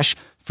Flash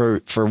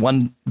for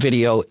one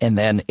video and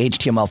then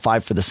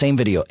HTML5 for the same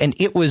video. And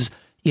it was,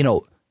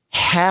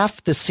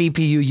 half the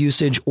CPU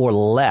usage or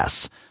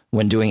less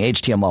when doing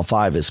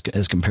HTML5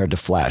 as compared to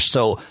Flash.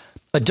 So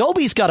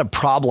Adobe's got a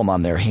problem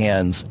on their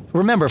hands.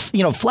 Remember,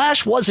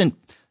 Flash wasn't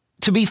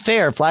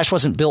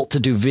built to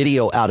do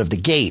video out of the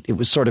gate. It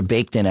was sort of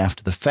baked in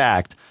after the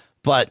fact.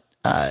 But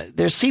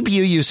their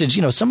CPU usage,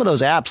 some of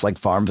those apps like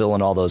Farmville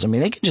and all those,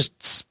 they can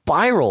just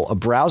spiral a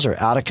browser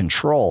out of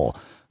control.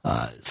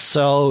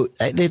 So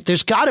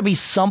there's got to be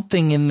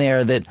something in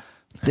there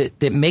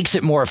that makes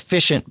it more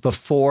efficient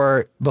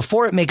before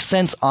it makes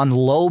sense on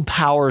low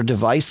power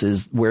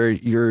devices where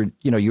you're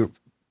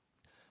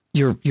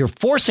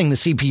forcing the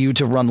CPU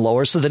to run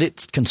lower so that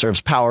it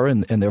conserves power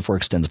and therefore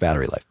extends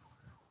battery life.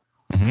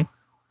 Mm-hmm.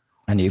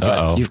 And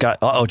you've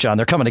got John,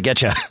 they're coming to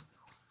get you.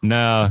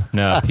 No,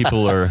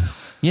 people are.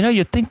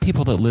 You'd think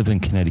people that live in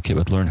Connecticut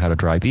would learn how to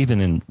drive even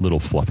in little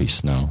fluffy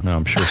snow. No,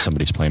 I'm sure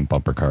somebody's playing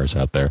bumper cars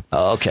out there.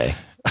 Oh, okay.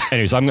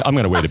 Anyways, I'm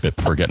going to wait a bit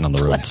before getting on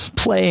the roads.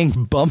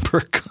 Playing bumper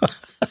car.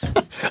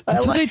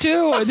 That's what they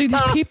do. These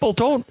people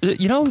don't,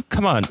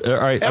 come on. All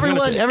right.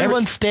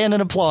 Everyone stand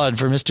and applaud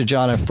for Mr.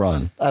 John F.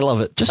 Braun. I love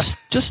it.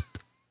 Just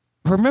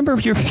remember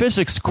your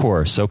physics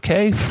course,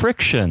 okay?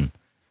 Friction,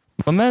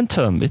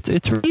 momentum.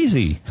 It's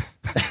easy.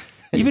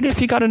 Even if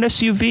you got an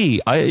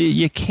SUV,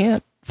 you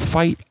can't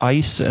fight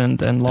ice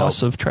and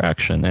loss of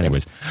traction.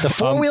 Anyways, the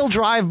four-wheel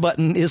drive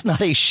button is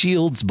not a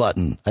shields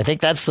button. I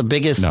think that's the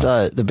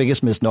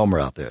biggest misnomer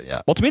out there.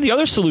 Yeah. Well, to me, the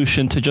other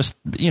solution to just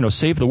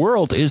save the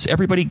world is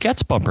everybody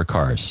gets bumper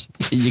cars.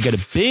 You get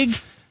a big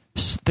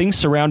thing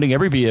surrounding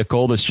every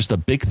vehicle. That's just a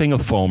big thing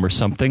of foam or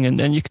something, and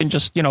then you can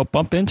just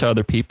bump into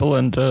other people.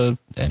 And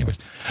anyways,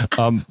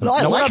 one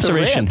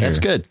observation here. That's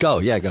good. Go.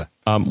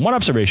 One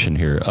observation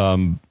here.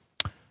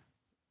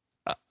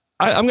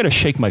 I'm going to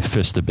shake my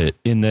fist a bit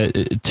in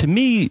that, to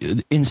me,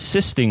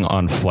 insisting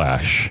on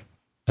Flash,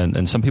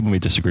 and some people may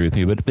disagree with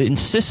me, but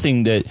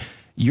insisting that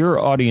your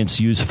audience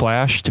use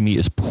Flash, to me,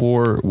 is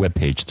poor web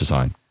page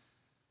design.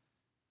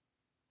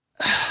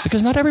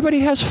 Because not everybody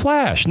has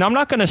Flash. Now, I'm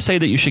not going to say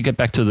that you should get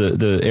back to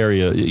the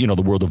area,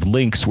 the world of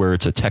links where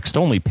it's a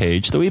text-only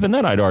page, though even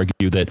then I'd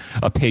argue that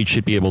a page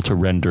should be able to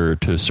render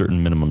to a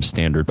certain minimum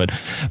standard.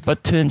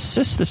 But to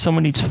insist that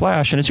someone needs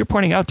Flash, and as you're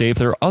pointing out, Dave,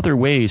 there are other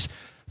ways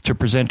to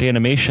present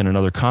animation and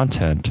other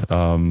content.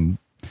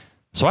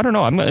 So I don't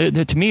know.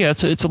 To me,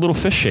 it's a little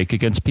fish shake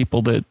against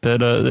people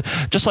that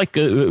just like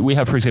we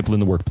have, for example,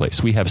 in the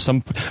workplace, we have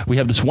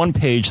this one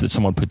page that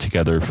someone put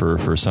together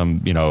for some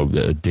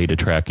data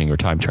tracking or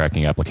time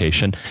tracking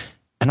application,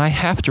 and I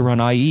have to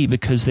run IE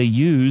because they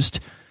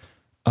used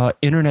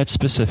internet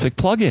specific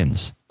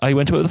plugins. I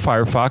went to it with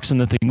Firefox and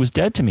the thing was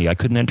dead to me. I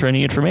couldn't enter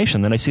any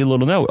information. Then I see a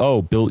little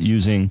note, built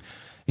using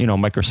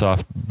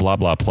Microsoft blah,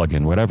 blah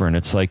plugin, whatever. And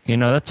it's like,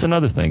 that's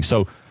another thing.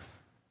 So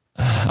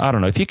I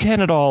don't know. If you can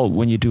at all,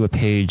 when you do a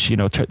page,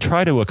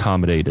 try to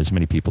accommodate as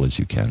many people as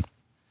you can.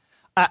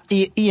 I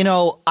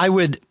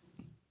would,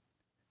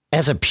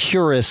 as a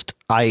purist,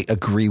 I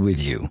agree with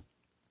you.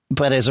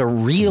 But as a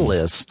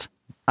realist,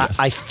 yes.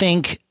 I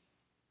think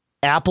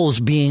Apple's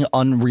being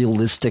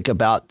unrealistic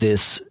about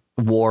this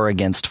war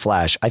against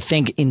Flash. I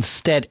think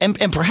instead, and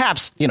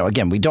perhaps,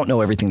 again, we don't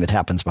know everything that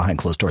happens behind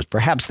closed doors.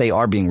 Perhaps they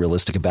are being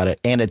realistic about it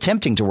and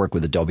attempting to work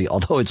with Adobe,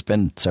 although it's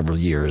been several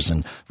years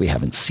and we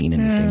haven't seen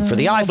anything for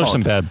the iPhone. There's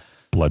some bad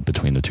blood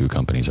between the two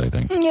companies, I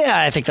think. Yeah,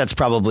 I think that's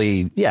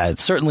probably,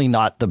 it's certainly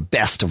not the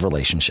best of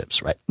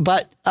relationships, right?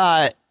 But,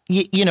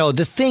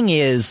 the thing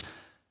is,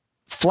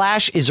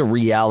 Flash is a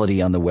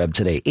reality on the web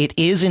today. It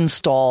is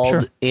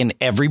installed in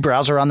every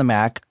browser on the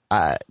Mac.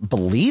 I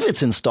believe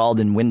it's installed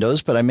in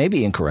Windows, but I may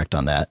be incorrect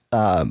on that.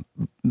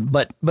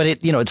 But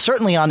it's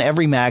certainly on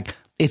every Mac.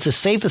 It's a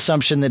safe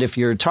assumption that if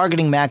you're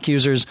targeting Mac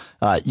users,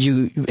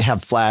 you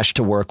have Flash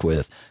to work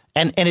with.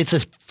 And it's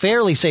a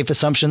fairly safe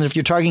assumption that if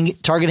you're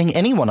targeting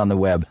anyone on the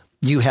web,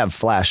 you have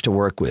Flash to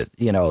work with.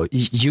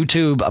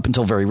 YouTube up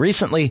until very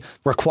recently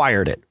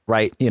required it,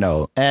 right?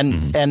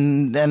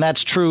 And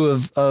that's true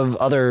of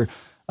other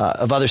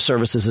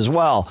services as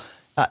well.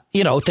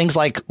 Things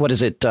like, what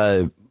is it?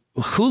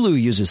 Hulu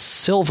uses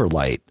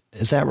Silverlight.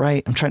 Is that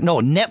right? No,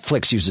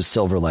 Netflix uses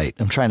Silverlight.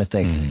 I'm trying to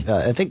think.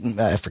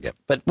 I forget.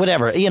 But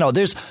whatever.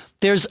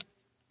 There's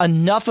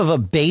enough of a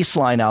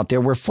baseline out there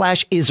where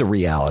Flash is a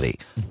reality.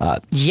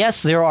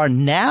 Yes, there are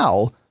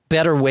now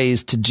better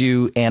ways to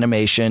do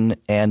animation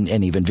and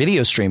even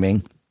video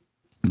streaming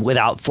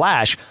without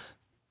Flash.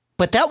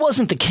 But that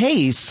wasn't the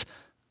case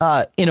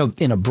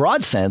in a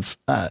broad sense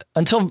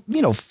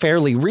until,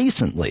 fairly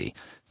recently.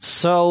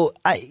 So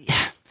I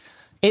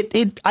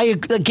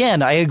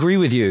agree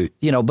with you,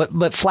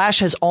 but Flash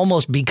has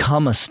almost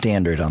become a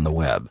standard on the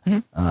web.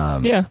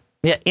 Yeah,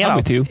 I'm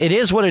with you. It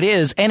is what it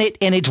is, and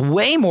it's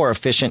way more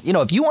efficient.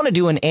 If you want to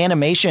do an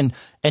animation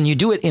and you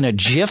do it in a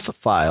GIF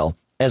file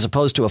as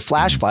opposed to a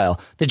Flash file,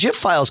 the GIF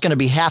file is going to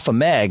be half a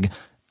meg,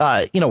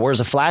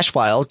 whereas a Flash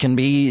file can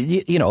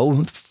be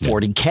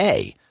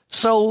 40K.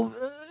 So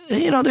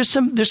there's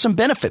some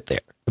benefit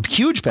there, a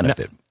huge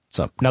benefit.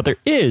 Now, there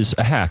is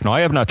a hack. Now, I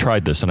have not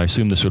tried this, and I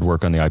assume this would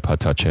work on the iPod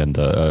Touch, and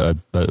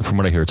from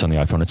what I hear, it's on the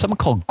iPhone. It's something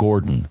called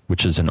Gordon,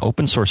 which is an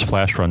open-source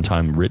Flash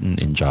runtime written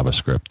in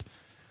JavaScript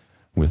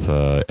with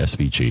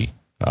SVG.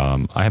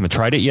 I haven't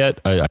tried it yet.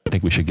 I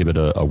think we should give it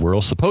a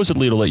whirl.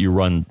 Supposedly, it'll let you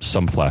run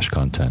some Flash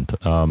content.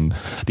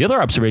 The other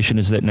observation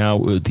is that now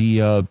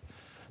the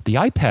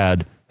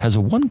iPad has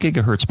a 1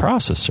 gigahertz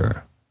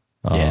processor.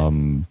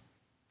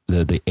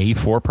 The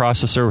A4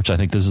 processor, which I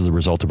think this is a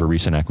result of a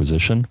recent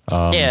acquisition.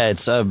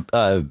 It's I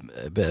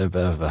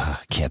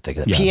can't think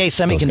of it. PA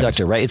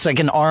Semiconductor, right? It's like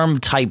an ARM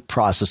type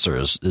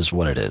processor is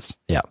what it is.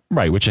 Yeah.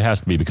 Right, which it has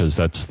to be because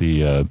that's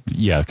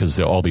because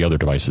all the other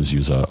devices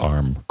use a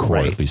ARM core,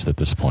 at least at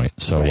this point.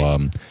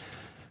 So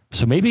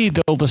so maybe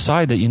they'll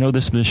decide that,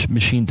 this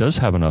machine does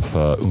have enough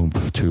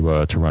oomph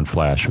to run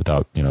Flash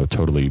without,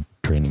 totally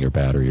draining your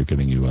battery or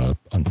giving you an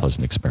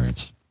unpleasant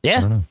experience. Yeah.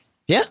 I don't know.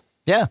 Yeah.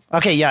 Yeah.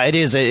 Okay. Yeah, it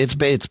is. It's a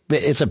PA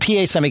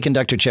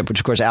Semiconductor chip,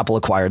 which of course Apple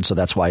acquired. So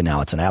that's why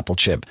now it's an Apple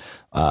chip.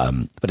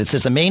 But it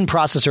says the main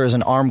processor is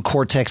an ARM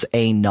Cortex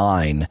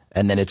A9,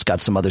 and then it's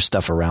got some other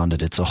stuff around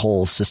it. It's a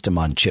whole system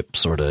on chip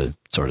sort of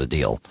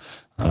deal.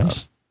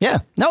 Nice. Yeah.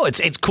 No,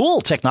 it's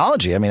cool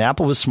technology. I mean,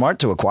 Apple was smart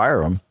to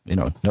acquire them.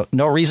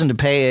 No reason to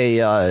pay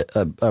a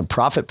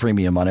profit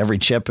premium on every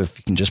chip if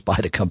you can just buy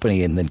the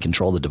company and then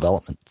control the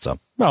development. So.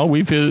 Well,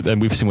 we've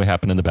seen what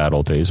happened in the bad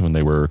old days when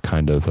they were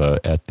kind of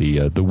at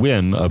the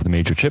whim of the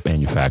major chip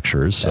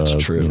manufacturers. That's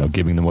true.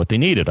 Giving them what they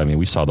needed. I mean,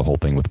 we saw the whole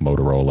thing with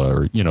Motorola,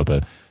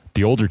 or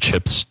the older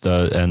chips,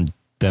 and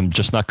them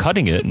just not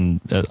cutting it. And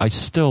I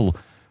still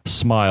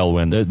smile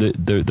when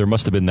there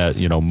must have been that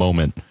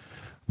moment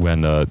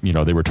when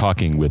they were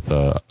talking with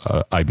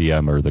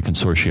IBM or the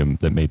consortium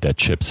that made that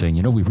chip,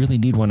 saying, we really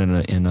need one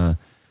in a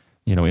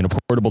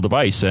portable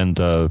device, and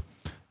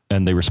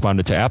they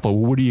responded to Apple,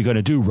 well, what are you going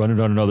to do, run it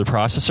on another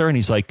processor? And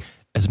he's like,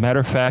 as a matter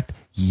of fact,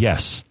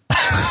 yes.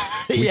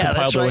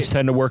 That's right. OS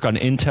 10 to work on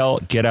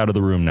Intel, get out of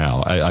the room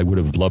now. I would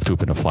have loved to have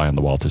been a fly on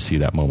the wall to see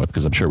that moment,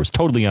 because I'm sure it was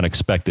totally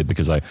unexpected,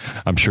 because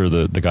I'm sure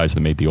the guys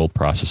that made the old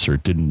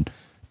processor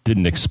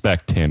didn't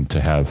expect him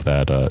to have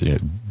that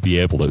be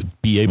able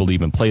to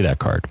even play that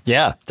card.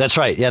 Yeah, that's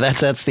right. Yeah,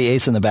 that's the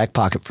ace in the back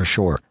pocket for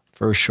sure.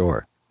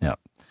 Yeah.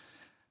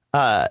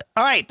 All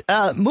right.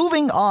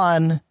 Moving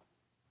on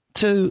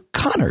to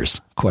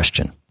Connor's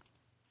question.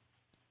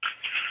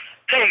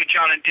 Hey,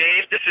 John and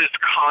Dave. This is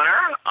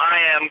Connor. I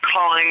am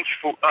calling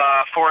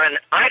for an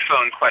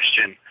iPhone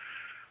question.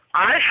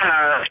 I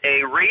have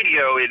a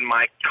radio in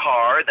my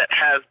car that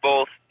has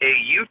both a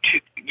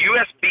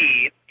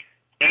USB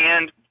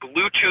and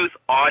Bluetooth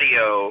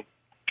audio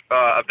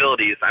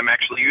abilities. I'm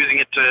actually using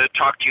it to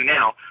talk to you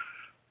now.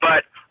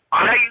 But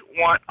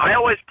I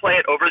always play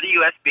it over the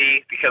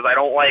USB because I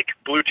don't like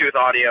Bluetooth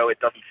audio. It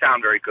doesn't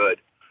sound very good.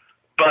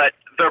 But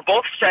they're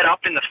both set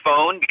up in the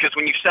phone, because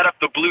when you set up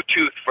the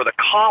Bluetooth for the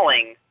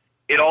calling,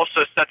 it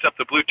also sets up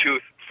the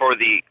Bluetooth for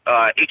the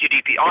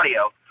HDP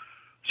audio.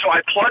 So I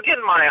plug in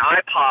my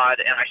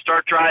iPod and I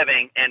start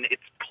driving, and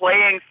it's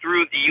playing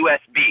through the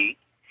USB.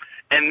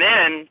 And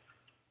then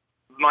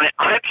my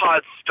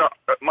iPhone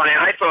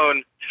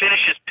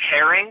finishes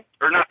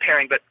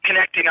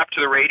connecting up to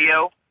the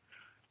radio,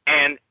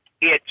 and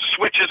it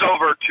switches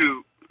over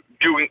to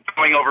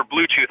going over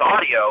Bluetooth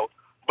audio,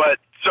 but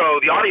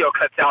so the audio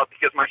cuts out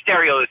because my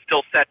stereo is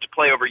still set to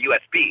play over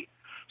USB.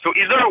 So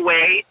is there a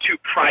way to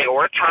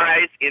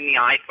prioritize in the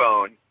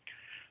iPhone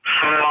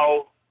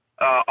how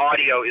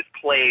audio is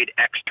played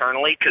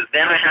externally? Because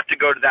then I have to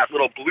go to that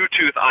little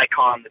Bluetooth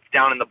icon that's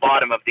down in the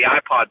bottom of the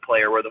iPod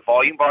player where the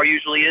volume bar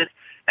usually is,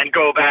 and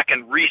go back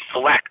and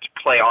reselect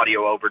play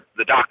audio over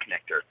the dock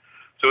connector.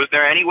 So is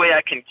there any way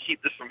I can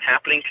keep this from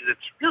happening? Because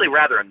it's really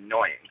rather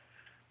annoying.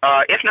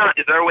 If not,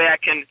 is there a way I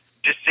can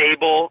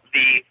disable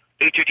the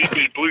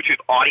HDP Bluetooth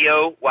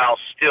audio while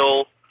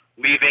still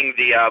leaving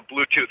the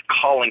Bluetooth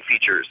calling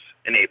features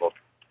enabled?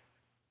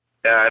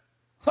 All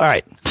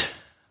right.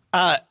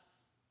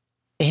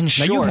 In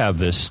short, now you have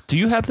this. Do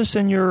you have this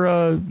in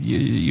your?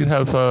 You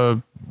have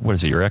what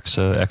is it? Your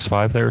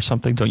X5 there or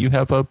something? Don't you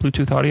have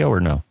Bluetooth audio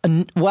or no?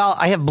 Well,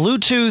 I have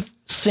Bluetooth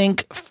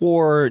sync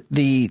for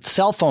the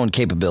cell phone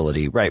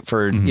capability, right?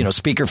 For,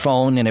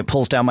 speakerphone, and it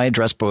pulls down my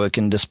address book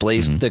and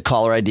displays the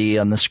caller ID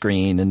on the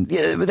screen. And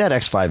that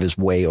X5 is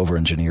way over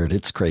engineered.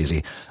 It's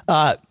crazy.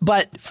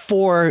 But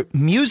for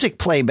music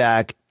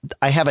playback,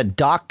 I have a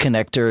dock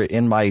connector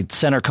in my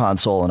center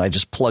console, and I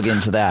just plug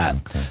into that.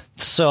 Okay.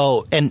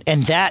 So, and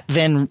that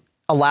then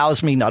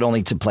allows me not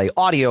only to play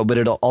audio, but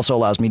it also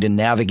allows me to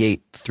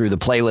navigate through the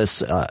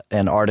playlists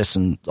and artists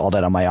and all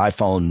that on my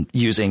iPhone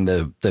using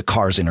the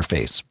Cars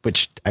interface,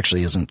 which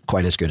actually isn't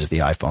quite as good as the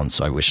iPhone.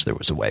 So I wish there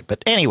was a way.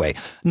 But anyway,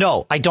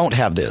 no, I don't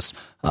have this.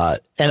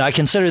 And I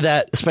consider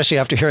that, especially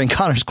after hearing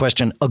Connor's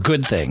question, a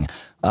good thing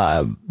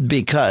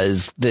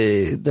because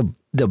the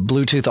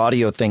Bluetooth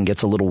audio thing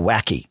gets a little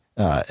wacky,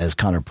 as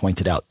Connor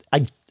pointed out.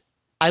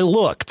 I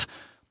looked.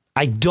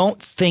 I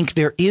don't think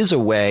there is a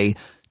way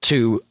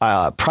to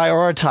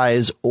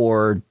prioritize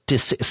or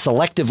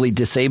selectively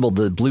disable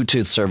the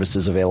Bluetooth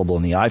services available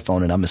in the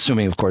iPhone. And I'm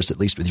assuming, of course, at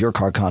least with your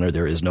car, Connor,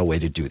 there is no way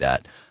to do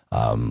that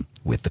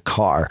with the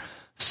car.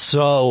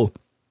 So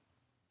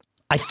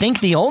I think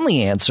the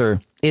only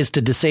answer is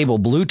to disable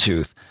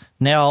Bluetooth.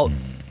 Now,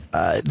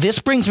 this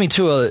brings me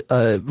to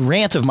a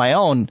rant of my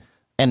own.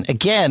 And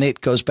again, it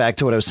goes back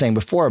to what I was saying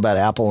before about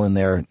Apple and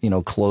their,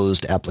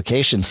 closed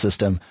application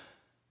system.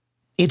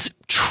 It's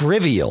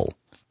trivial.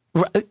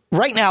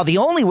 Right now, the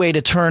only way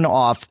to turn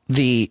off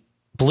the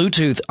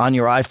Bluetooth on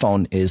your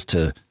iPhone is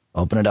to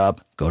open it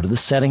up, go to the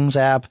settings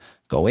app,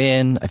 go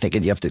in. I think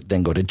you have to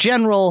then go to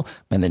general,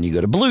 and then you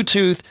go to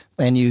Bluetooth,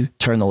 and you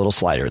turn the little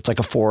slider. It's like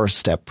a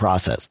 4-step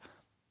process.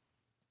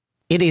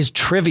 It is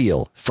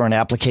trivial for an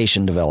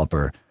application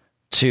developer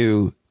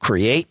to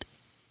create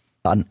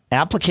an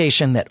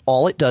application that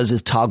all it does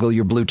is toggle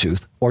your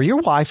Bluetooth or your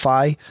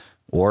Wi-Fi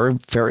or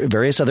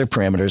various other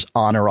parameters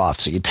on or off.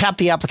 So you tap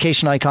the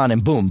application icon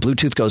and boom,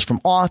 Bluetooth goes from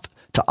off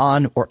to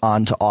on or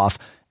on to off.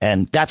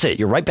 And that's it.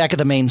 You're right back at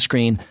the main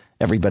screen.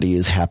 Everybody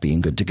is happy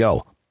and good to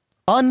go.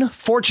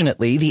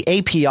 Unfortunately, the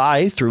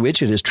API through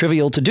which it is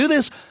trivial to do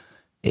this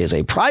is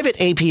a private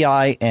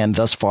API. And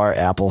thus far,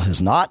 Apple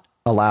has not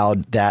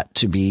allowed that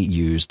to be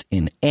used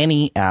in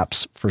any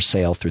apps for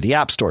sale through the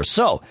App Store.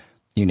 So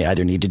you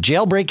either need to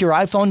jailbreak your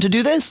iPhone to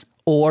do this,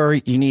 or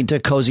you need to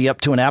cozy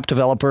up to an app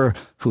developer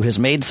who has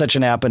made such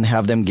an app and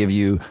have them give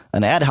you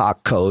an ad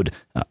hoc code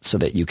so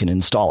that you can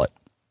install it.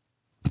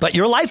 But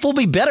your life will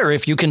be better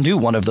if you can do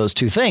one of those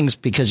two things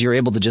because you're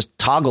able to just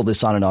toggle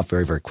this on and off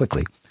very, very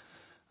quickly.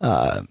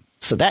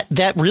 So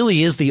that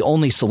really is the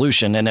only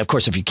solution. And of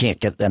course, if you can't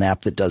get an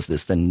app that does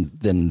this,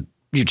 then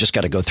you just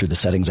got to go through the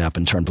settings app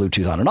and turn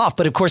Bluetooth on and off.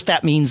 But of course,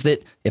 that means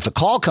that if a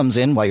call comes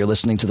in while you're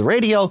listening to the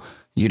radio,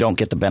 you don't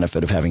get the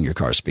benefit of having your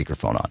car's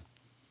speakerphone on.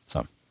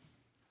 So.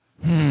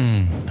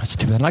 That's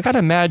too bad. And I got to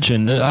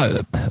imagine,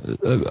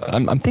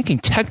 I'm thinking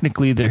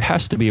technically there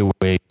has to be a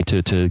way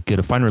to get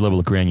a finer level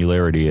of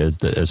granularity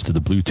as to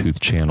the Bluetooth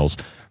channels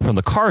from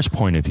the car's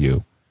point of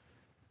view.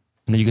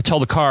 And then you could tell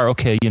the car,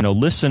 okay,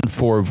 listen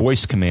for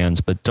voice commands,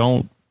 but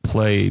don't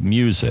play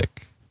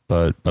music.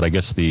 But I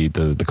guess the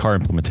car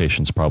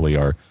implementations probably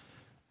are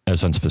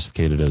as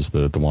unsophisticated as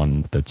the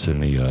one that's in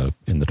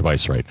the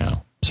device right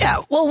now. So, yeah,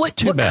 well,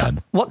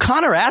 what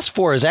Connor asked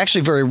for is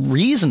actually very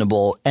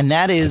reasonable, and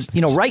that is,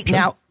 right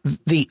now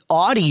the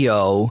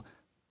audio,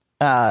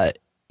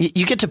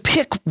 you get to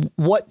pick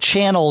what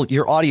channel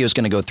your audio is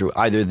going to go through,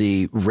 either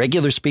the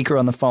regular speaker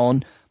on the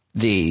phone,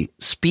 the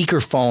speaker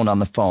phone on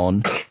the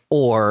phone,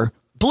 or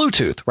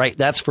Bluetooth, right?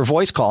 That's for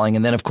voice calling,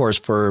 and then of course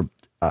for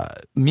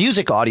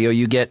music audio,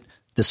 you get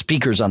the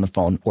speakers on the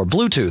phone or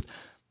Bluetooth.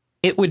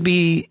 It would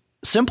be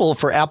simple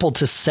for Apple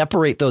to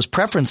separate those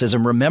preferences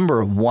and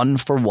remember one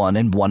for one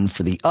and one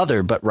for the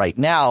other. But right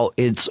now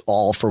it's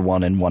all for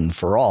one and one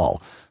for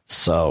all.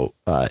 So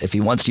if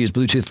he wants to use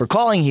Bluetooth for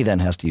calling, he then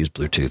has to use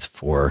Bluetooth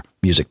for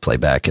music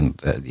playback. And,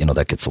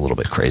 that gets a little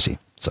bit crazy.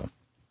 So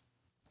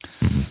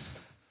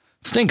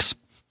stinks.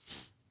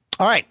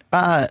 All right.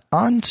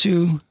 On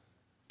to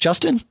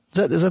Justin.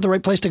 Is that the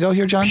right place to go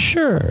here, John?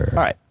 Sure.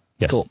 All right.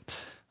 Yes. Cool.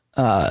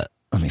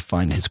 Let me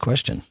find his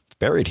question. It's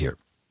buried here.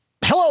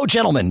 Hello,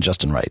 gentlemen,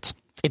 Justin writes.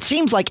 It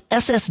seems like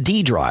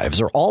SSD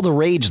drives are all the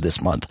rage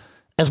this month.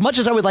 As much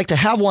as I would like to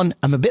have one,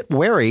 I'm a bit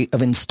wary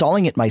of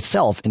installing it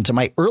myself into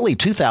my early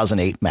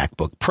 2008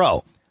 MacBook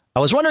Pro.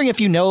 I was wondering if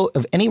you know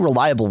of any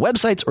reliable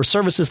websites or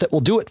services that will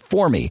do it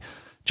for me.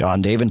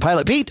 John, Dave, and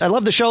Pilot Pete, I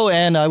love the show,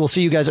 and I will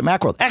see you guys at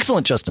Macworld.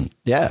 Excellent, Justin.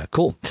 Yeah,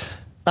 cool.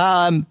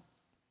 I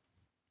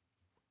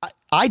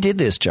did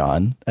this,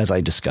 John, as I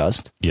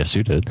discussed. Yes,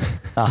 you did.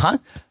 Uh-huh.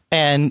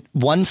 And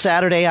one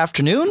Saturday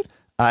afternoon,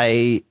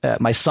 my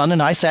son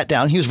and I sat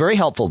down. He was very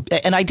helpful.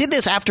 And I did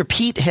this after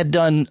Pete had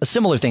done a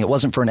similar thing. It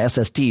wasn't for an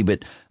SSD,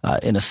 but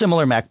in a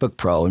similar MacBook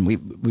Pro. And we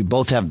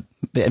both have,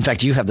 in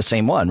fact, you have the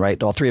same one,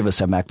 right? All three of us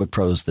have MacBook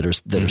Pros that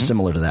are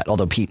similar to that.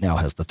 Although Pete now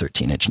has the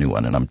 13-inch new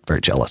one, and I'm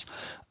very jealous.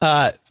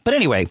 But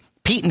anyway,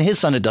 Pete and his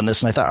son had done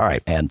this. And I thought, all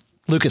right, man,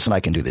 Lucas and I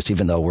can do this,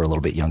 even though we're a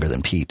little bit younger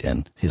than Pete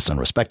and his son,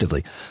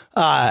 respectively.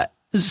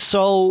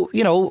 So,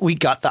 we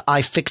got the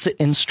iFixit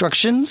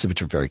instructions,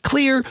 which are very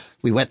clear.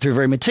 We went through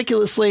very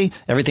meticulously.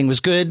 Everything was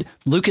good.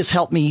 Lucas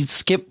helped me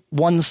skip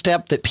one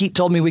step that Pete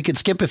told me we could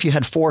skip if you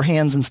had 4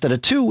 hands instead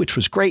of 2, which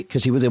was great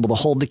because he was able to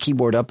hold the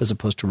keyboard up as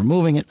opposed to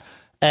removing it.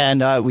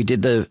 And we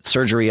did the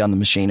surgery on the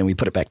machine and we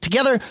put it back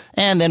together.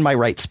 And then my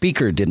right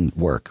speaker didn't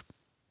work.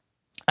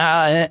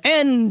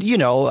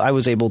 I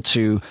was able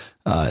to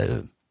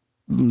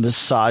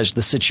massage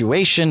the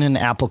situation and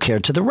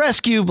AppleCare to the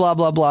rescue, blah,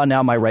 blah, blah.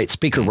 Now my right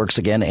speaker works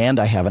again and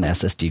I have an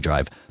SSD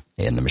drive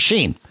in the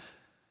machine.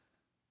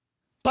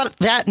 But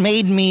that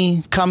made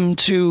me come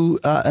to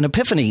an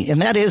epiphany,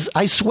 and that is,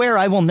 I swear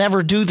I will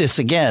never do this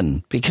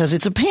again because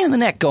it's a pain in the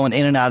neck going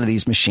in and out of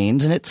these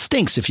machines, and it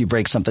stinks if you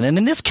break something. And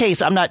in this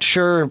case, I'm not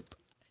sure.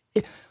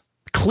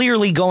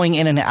 Clearly going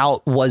in and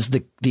out was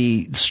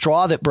the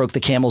straw that broke the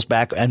camel's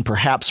back, and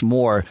perhaps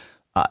more.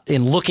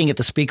 In looking at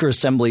the speaker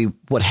assembly,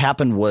 what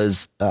happened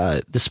was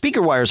the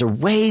speaker wires are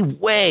way,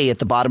 way at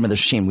the bottom of the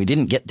machine. We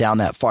didn't get down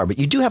that far, but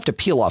you do have to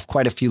peel off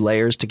quite a few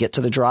layers to get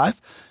to the drive.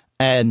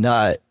 And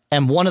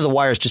one of the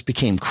wires just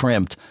became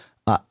crimped.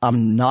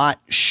 I'm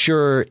not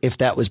sure if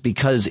that was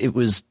because it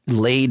was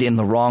laid in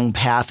the wrong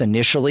path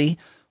initially,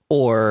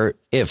 or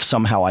if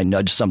somehow I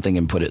nudged something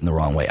and put it in the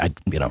wrong way.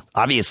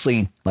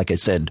 Obviously, like I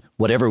said,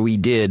 whatever we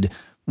did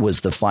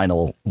was the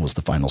final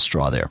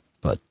straw there.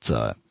 But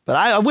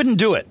I wouldn't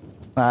do it.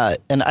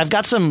 And I've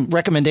got some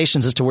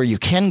recommendations as to where you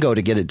can go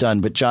to get it done.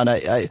 But John,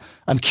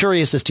 I'm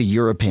curious as to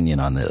your opinion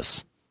on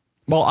this.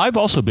 Well, I've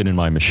also been in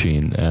my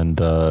machine,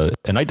 and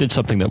I did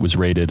something that was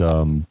rated.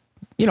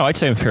 I'd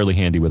say I'm fairly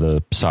handy with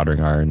a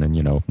soldering iron, and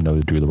know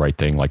to do the right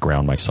thing, like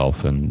ground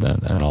myself and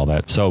all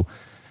that. So,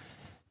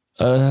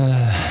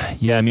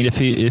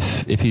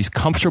 if he's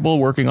comfortable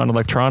working on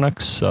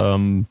electronics,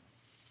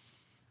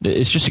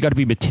 it's just you got to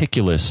be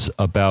meticulous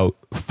about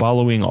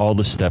following all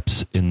the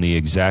steps in the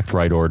exact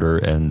right order.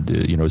 And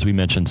as we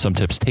mentioned, some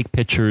tips: take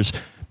pictures,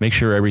 make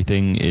sure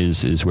everything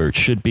is where it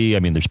should be. I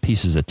mean, there's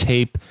pieces of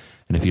tape.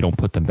 And if you don't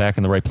put them back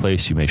in the right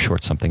place, you may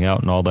short something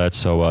out and all that.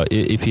 So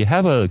if you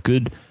have a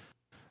good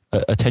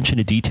attention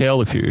to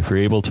detail, if you're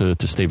able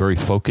to stay very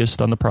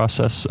focused on the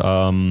process,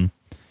 you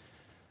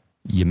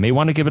may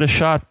want to give it a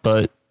shot.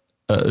 But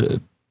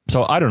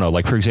so I don't know.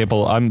 Like, for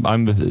example,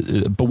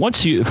 but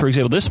once you, for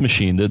example, this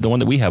machine, the one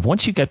that we have,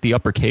 once you get the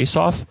upper case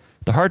off,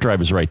 the hard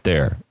drive is right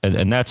there.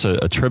 And that's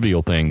a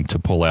trivial thing to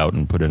pull out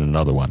and put in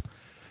another one.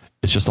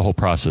 It's just the whole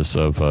process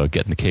of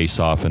getting the case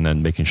off and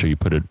then making sure you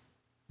put it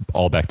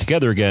all back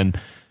together again,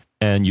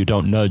 and you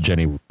don't nudge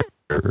anywhere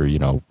or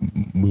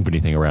move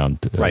anything around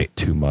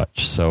too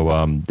much.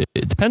 So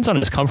it depends on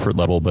his comfort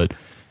level, but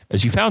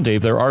as you found,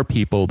 Dave, there are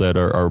people that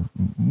are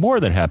more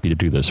than happy to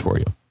do this for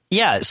you.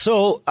 Yeah,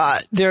 so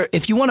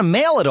if you want to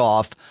mail it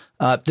off,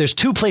 there's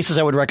 2 places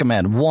I would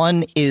recommend.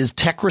 One is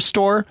Tech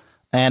Restore,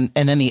 and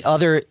then the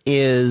other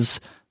is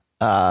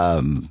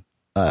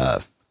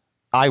iRescue,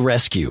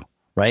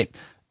 right?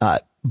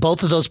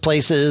 Both of those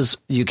places,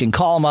 you can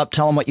call them up,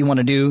 tell them what you want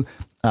to do.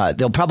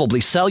 They'll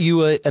probably sell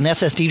you an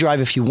SSD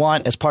drive if you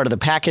want as part of the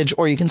package,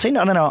 or you can say,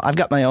 no, I've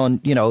got my own,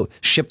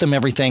 ship them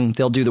everything.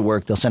 They'll do the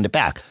work. They'll send it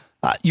back.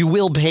 You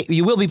will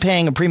be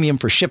paying a premium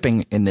for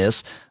shipping in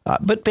this,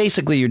 but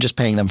basically you're just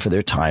paying them for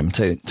their time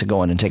to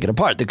go in and take it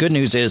apart. The good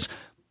news is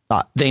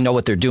they know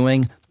what they're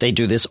doing. They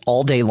do this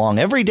all day long,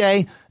 every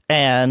day.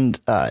 And,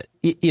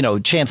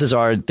 chances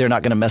are they're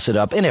not going to mess it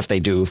up. And if they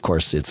do, of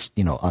course, it's,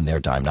 on their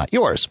dime, not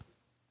yours.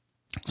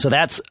 So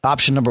that's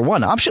option number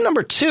 1. Option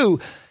number 2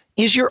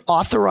 is your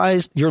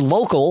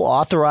local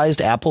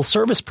authorized Apple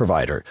service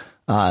provider.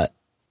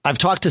 I've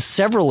talked to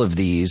several of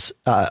these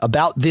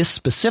about this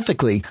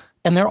specifically,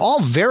 and they're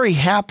all very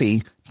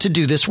happy to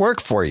do this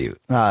work for you.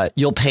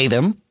 You'll pay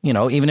them,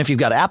 even if you've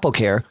got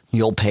AppleCare,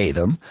 you'll pay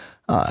them.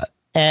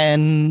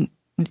 And,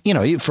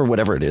 for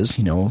whatever it is,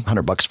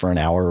 $100 for an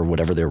hour or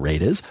whatever their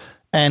rate is.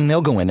 And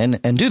they'll go in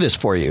and do this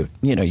for you.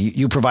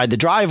 You provide the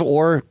drive,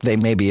 or they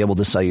may be able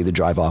to sell you the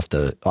drive off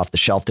the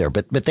shelf there.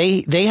 But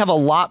they have a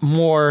lot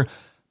more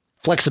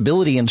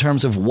flexibility in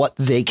terms of what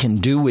they can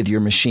do with your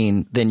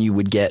machine than you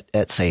would get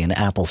at, say, an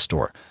Apple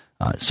store.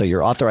 So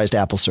your authorized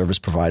Apple service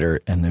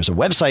provider, and there's a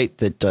website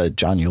that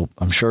John, you'll,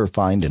 I'm sure,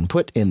 find and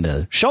put in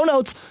the show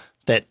notes.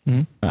 That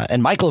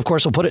and Michael, of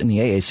course, will put it in the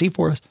AAC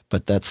for us.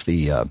 But that's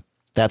the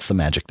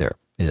magic there.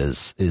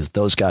 Is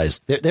those guys?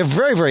 They're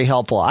very, very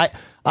helpful.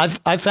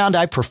 I've found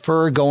I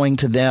prefer going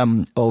to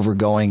them over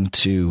going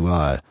to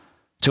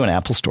an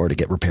Apple store to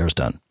get repairs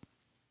done.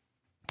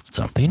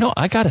 So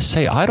I gotta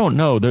say, I don't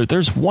know.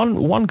 There's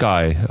one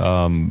guy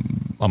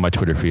on my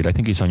Twitter feed. I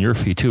think he's on your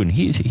feed too, and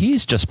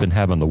he's just been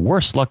having the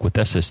worst luck with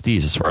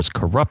SSDs as far as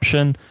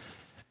corruption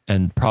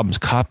and problems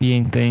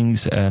copying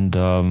things. And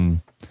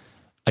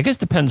I guess it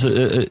depends.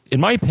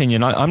 In my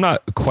opinion, I'm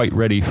not quite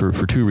ready for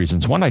 2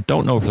 reasons. One, I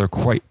don't know if they're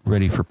quite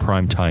ready for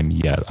prime time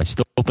yet. I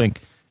still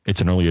think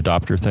it's an early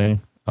adopter thing,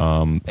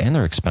 and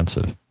they're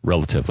expensive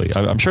relatively.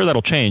 I'm sure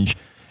that'll change.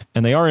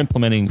 And they are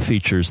implementing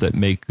features that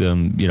make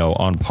them,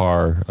 on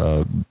par,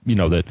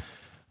 that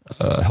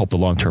help the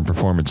long-term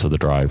performance of the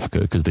drive,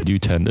 because they do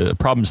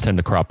problems tend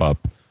to crop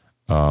up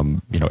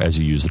as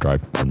you use the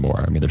drive more and more.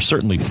 I mean, they're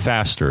certainly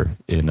faster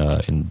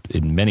in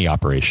many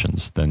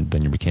operations than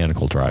your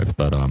mechanical drive,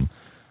 but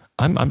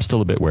I'm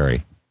still a bit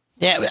wary.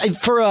 Yeah,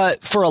 for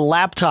a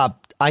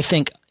laptop, I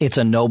think it's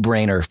a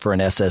no-brainer for an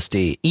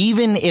SSD.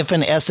 Even if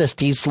an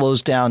SSD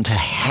slows down to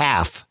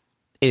half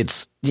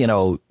its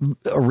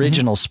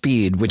original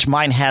speed, which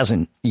mine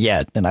hasn't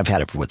yet, and I've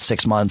had it for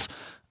 6 months.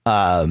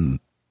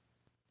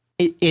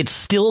 It's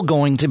still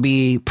going to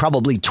be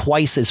probably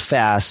twice as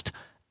fast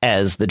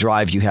as the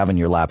drive you have in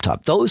your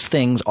laptop. Those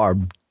things are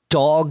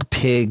dog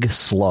pig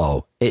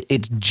slow.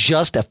 It's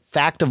just a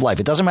fact of life.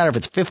 It doesn't matter if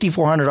it's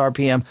 5,400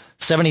 RPM,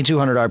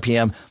 7,200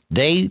 RPM.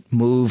 They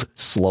move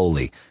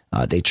slowly.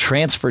 They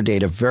transfer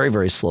data very,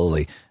 very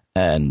slowly.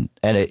 And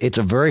it's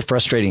a very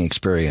frustrating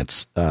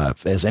experience,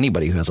 as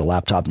anybody who has a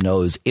laptop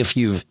knows. If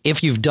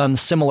you've done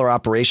similar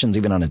operations,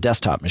 even on a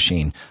desktop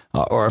machine,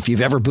 or if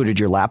you've ever booted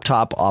your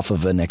laptop off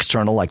of an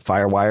external like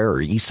FireWire or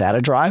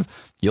eSATA drive,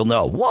 you'll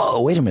know,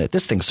 whoa, wait a minute,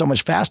 this thing's so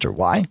much faster.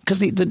 Why? Because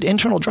the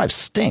internal drive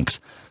stinks.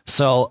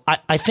 So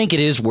I think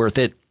it is worth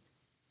it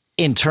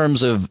in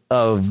terms of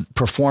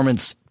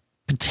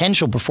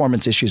potential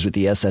performance issues with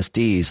the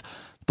SSDs.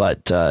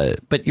 But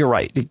you're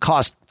right.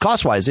 Cost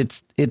wise,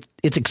 it's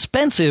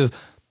expensive,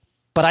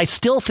 but I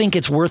still think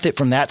it's worth it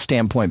from that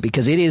standpoint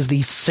because it is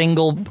the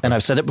single, and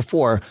I've said it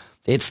before,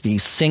 it's the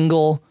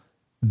single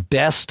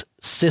best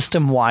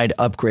system wide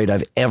upgrade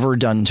I've ever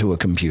done to a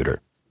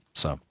computer.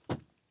 So,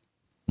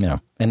 and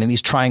in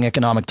these trying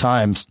economic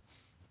times,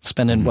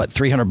 spending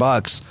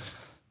 $300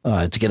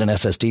 to get an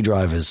SSD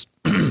drive is,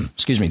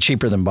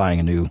 cheaper than buying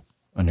a new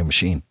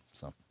machine.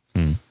 So,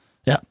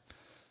 yeah.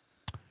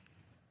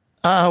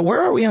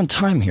 Where are we on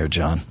time here,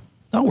 John?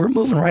 Oh, we're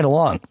moving right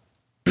along.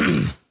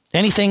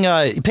 Anything?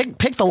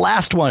 Pick the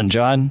last one,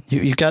 John.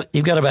 You've got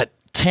about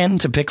 10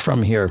 to pick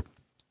from here.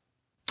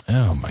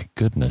 Oh my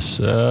goodness.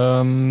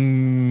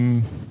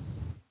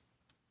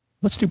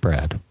 Let's do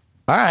Brad.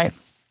 All right.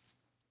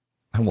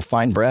 I will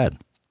find Brad.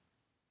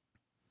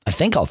 I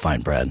think I'll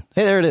find Brad.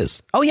 Hey, there it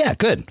is. Oh yeah,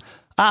 good.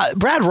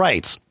 Brad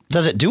writes,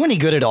 does it do any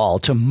good at all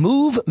to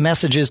move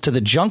messages to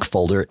the junk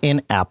folder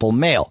in Apple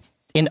Mail?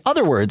 In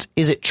other words,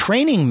 is it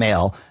training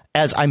mail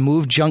as I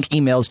move junk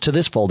emails to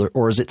this folder,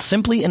 or is it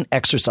simply an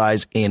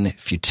exercise in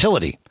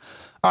futility?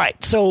 All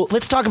right, so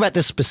let's talk about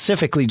this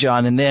specifically,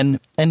 John, and then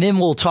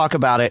we'll talk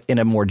about it in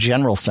a more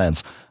general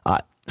sense.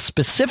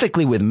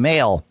 Specifically with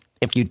mail,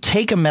 if you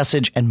take a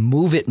message and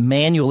move it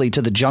manually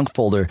to the junk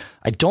folder,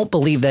 I don't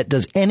believe that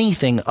does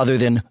anything other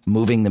than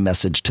moving the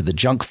message to the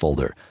junk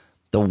folder.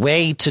 The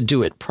way to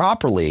do it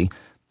properly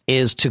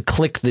is to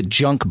click the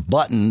junk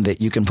button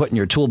that you can put in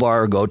your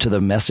toolbar or go to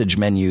the message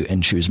menu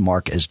and choose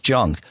mark as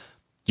junk.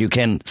 You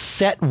can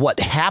set what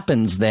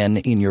happens then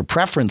in your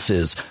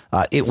preferences.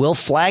 It will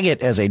flag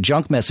it as a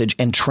junk message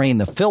and train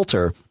the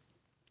filter.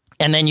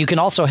 And then you can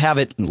also have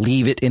it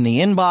leave it in the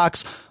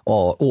inbox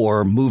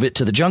or move it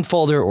to the junk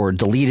folder or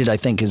delete it, I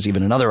think is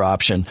even another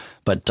option.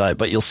 But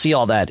you'll see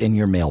all that in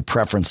your mail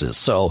preferences.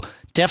 So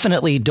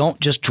definitely don't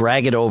just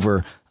drag it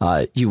over.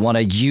 You want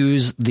to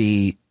use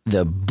the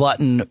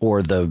button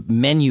or the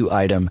menu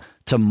item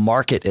to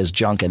mark it as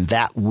junk, and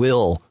that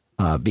will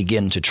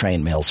begin to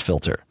train Mail's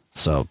filter.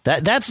 So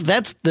that's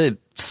the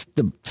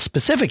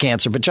specific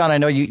answer. But John, I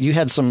know you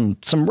had some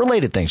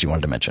related things you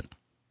wanted to mention.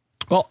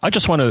 Well, I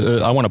just want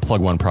to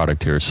plug one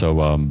product here. So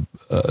I'm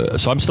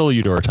still a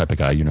Eudora type of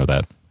guy. You know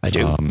that. I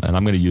do. And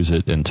I'm going to use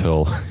it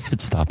until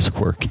it stops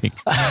working.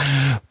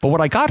 But what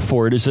I got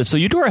for it is that, so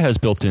Eudora has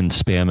built-in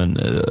spam and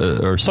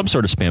or some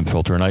sort of spam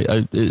filter,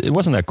 and it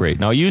wasn't that great.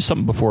 Now, I used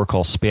something before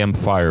called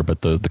Spamfire,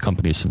 but the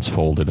company has since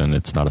folded, and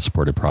it's not a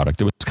supported product.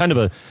 It was kind of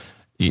a,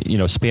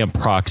 spam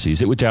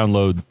proxies. It would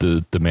download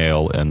the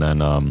mail and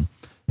then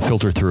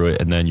filter through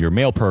it, and then your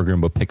mail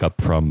program would pick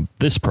up from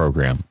this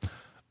program.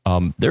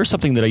 There's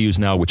something that I use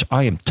now, which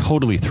I am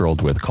totally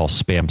thrilled with, called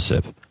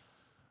SpamSieve.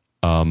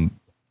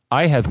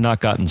 I have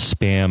not gotten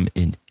spam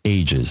in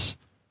ages.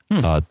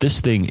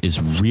 This thing is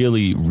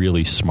really,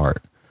 really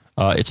smart.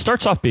 It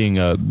starts off being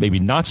maybe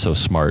not so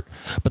smart,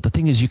 but the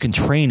thing is you can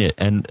train it.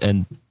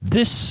 And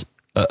this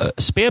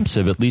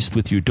SpamSieve, at least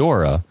with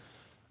Eudora,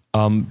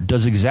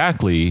 does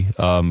exactly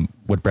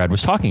what Brad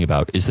was talking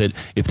about, is that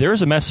if there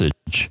is a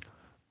message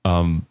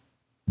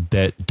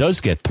that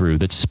does get through,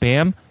 that's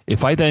spam,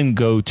 if I then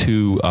go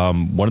to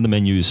one of the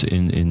menus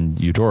in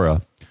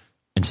Eudora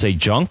and say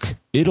junk,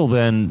 it'll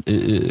then...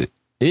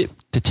 it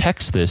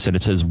detects this and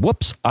it says,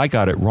 whoops, I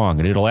got it wrong.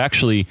 And it'll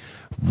actually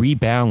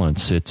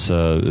rebalance its,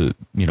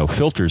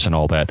 filters and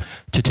all that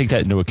to take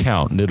that into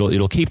account. And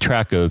it'll keep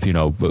track of,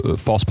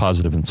 false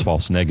positives and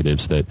false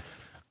negatives that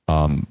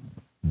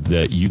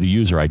the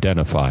user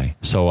identify.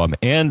 So,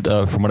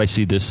 from what I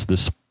see,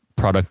 this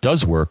product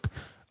does work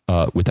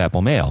with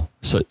Apple Mail.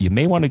 So you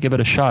may want to give it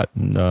a shot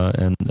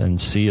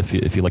and see if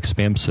you like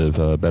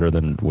SpamSieve better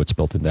than what's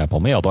built into Apple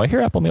Mail. Though I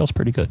hear Apple Mail is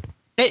pretty good.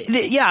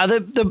 Yeah,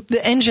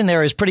 the engine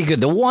there is pretty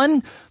good. The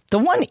one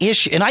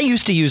issue, and I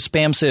used to use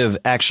SpamSieve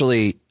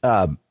actually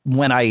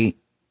when I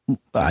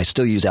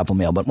still use Apple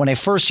Mail, but when I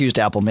first used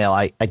Apple Mail,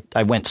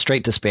 I went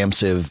straight to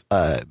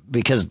SpamSieve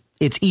because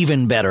it's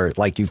even better,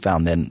 like you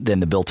found,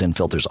 than the built-in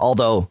filters,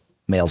 although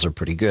mails are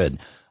pretty good.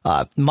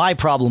 My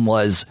problem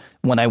was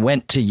when I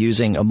went to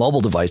using a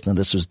mobile device. Now,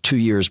 this was 2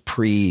 years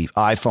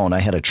pre-iPhone. I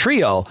had a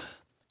Trio,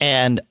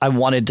 and I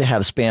wanted to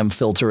have spam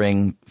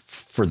filtering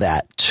for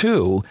that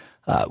too,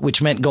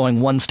 which meant going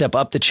one step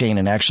up the chain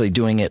and actually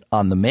doing it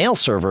on the mail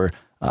server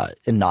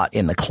and not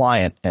in the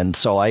client. And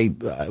so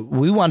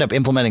we wound up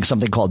implementing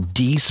something called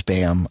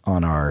DSpam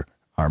on our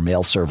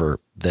mail server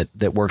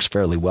that works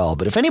fairly well.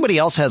 But if anybody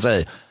else has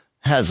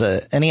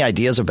any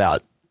ideas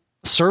about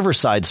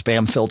server-side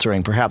spam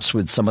filtering, perhaps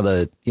with some of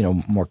the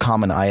more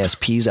common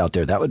ISPs out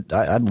there,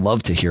 I'd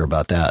love to hear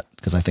about that,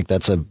 because I think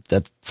that's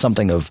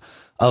something of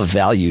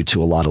value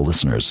to a lot of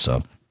listeners.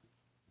 So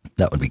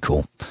that would be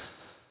cool.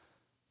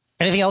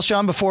 Anything else,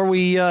 John, before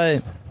we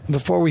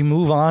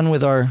move on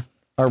with our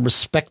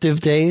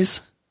respective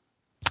days?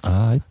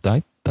 I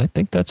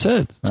think that's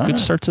it. It's a good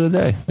start to the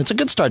day. It's a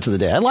good start to the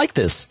day. I like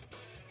this.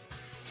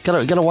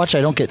 Gotta watch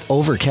I don't get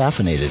over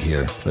caffeinated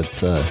here, but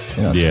it's a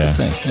good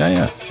thing.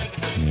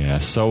 Yeah.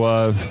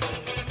 So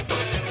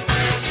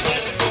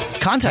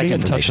contact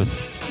information.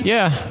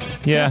 Yeah.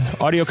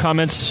 Audio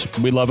comments,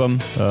 we love them.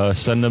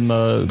 Send them.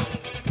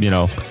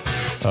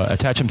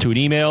 Attach them to an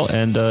email,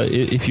 and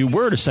if you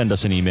were to send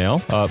us an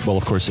email, well,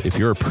 of course, if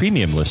you're a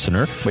premium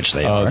listener, which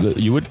they are,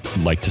 you would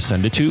like to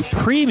send it to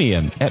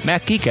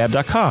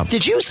premium@macgeekgab.com.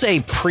 Did you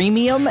say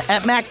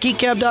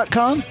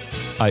premium@macgeekgab.com?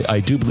 I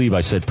do believe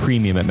I said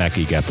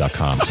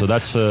premium@macgeekgab.com. So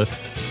that's the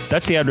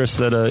address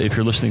that if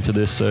you're listening to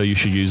this, you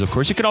should use. Of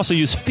course, you could also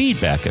use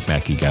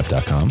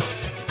feedback@macgeekgab.com.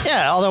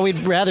 Yeah, although we'd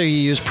rather you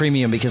use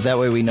premium, because that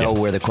way we know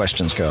where the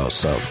questions go.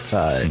 So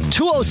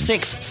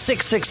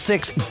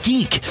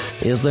 206-666-GEEK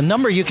is the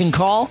number you can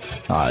call.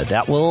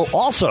 That will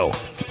also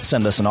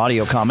send us an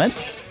audio comment.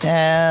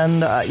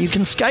 And you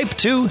can Skype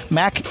to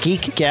Mac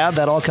Geek Gab.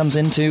 That all comes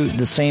into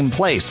the same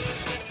place.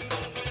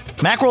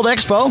 Macworld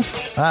Expo,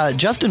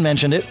 Justin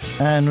mentioned it,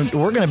 and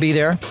we're going to be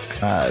there.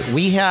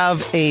 We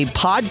have a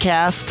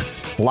podcast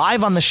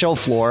live on the show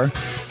floor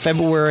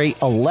February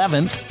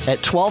 11th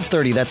at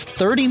 12:30. That's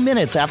 30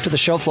 minutes after the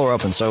show floor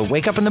opens. So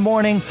wake up in the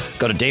morning,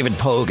 go to David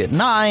Pogue at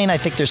 9. I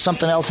think there's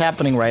something else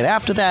happening right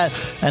after that.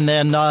 And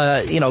then,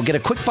 get a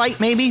quick bite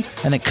maybe,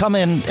 and then come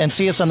in and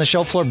see us on the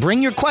show floor.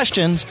 Bring your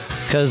questions,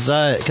 because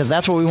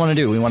that's what we want to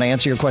do. We want to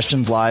answer your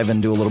questions live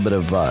and do a little bit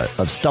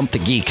of Stump the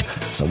Geek.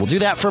 So we'll do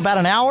that for about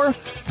an hour.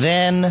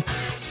 Then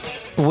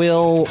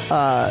I'll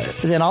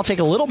take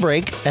a little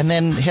break and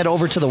then head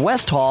over to the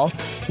West Hall,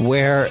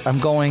 where I'm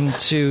going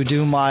to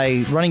do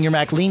my Running Your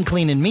Mac Lean,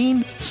 Clean, and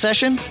Mean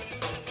session.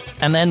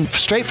 And then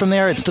straight from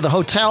there, it's to the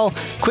hotel,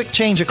 quick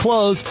change of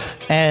clothes,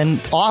 and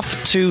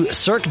off to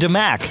Cirque du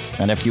Mac.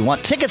 And if you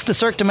want tickets to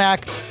Cirque du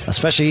Mac,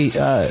 especially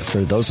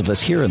for those of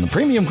us here in the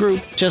premium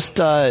group, just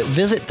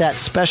visit that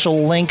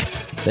special link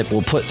that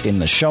we'll put in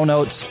the show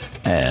notes,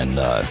 and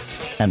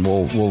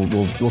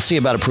we'll see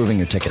about approving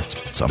your tickets.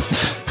 So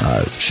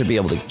should be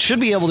able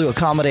to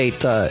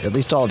accommodate at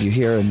least all of you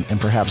here, and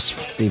perhaps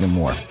even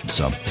more.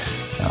 So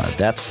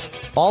that's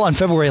all on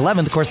February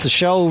 11th. Of course, the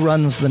show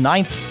runs the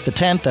 9th, the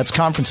 10th. That's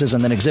conferences,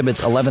 and then exhibits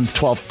 11th,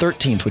 12th,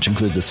 13th, which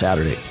includes a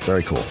Saturday.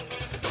 Very cool.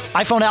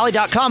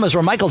 iPhoneAlley.com is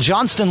where Michael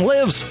Johnston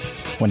lives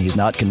when he's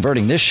not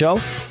converting this show.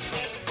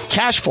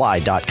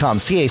 Cachefly.com,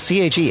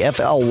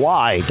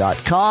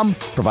 CACHEFLY.com,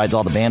 provides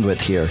all the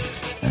bandwidth here.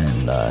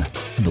 And I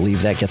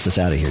believe that gets us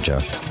out of here,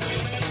 Joe.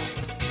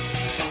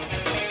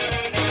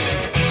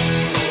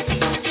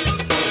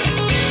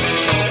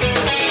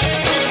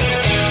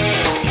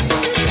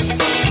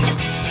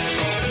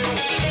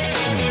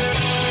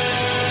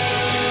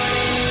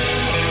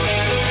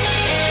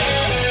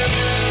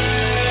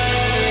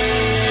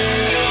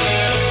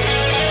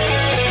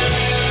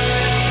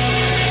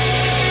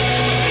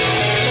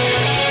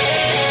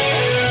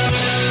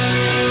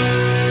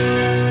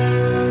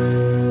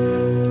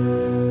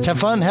 Have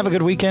fun, have a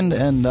good weekend,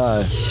 and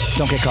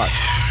don't get caught.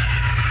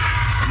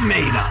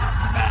 Made up.